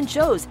 5,000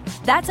 shows.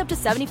 That's up to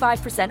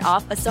 75%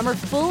 off a summer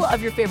full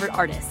of your favorite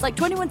artists like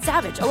 21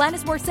 Savage,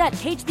 Alanis Morissette,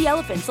 Cage the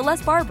Elephant,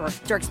 Celeste Barber,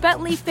 Dierks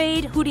Bentley,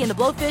 Fade, Hootie and the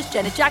Blowfish,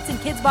 Janet Jackson,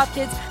 Kids Bop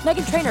Kids,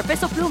 Meghan Trainor,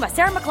 Peso Pluma,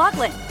 Sarah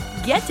McLachlan.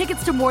 Get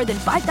tickets to more than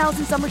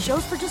 5,000 summer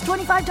shows for just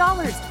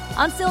 $25.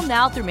 Until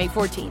now through May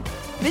 14th.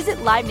 Visit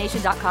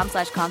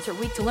LiveNation.com/Concert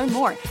Week to learn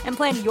more and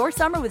plan your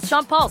summer with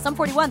Sean Paul, Sum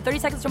 41, 30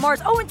 Seconds to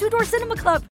Mars, and Two Door Cinema Club.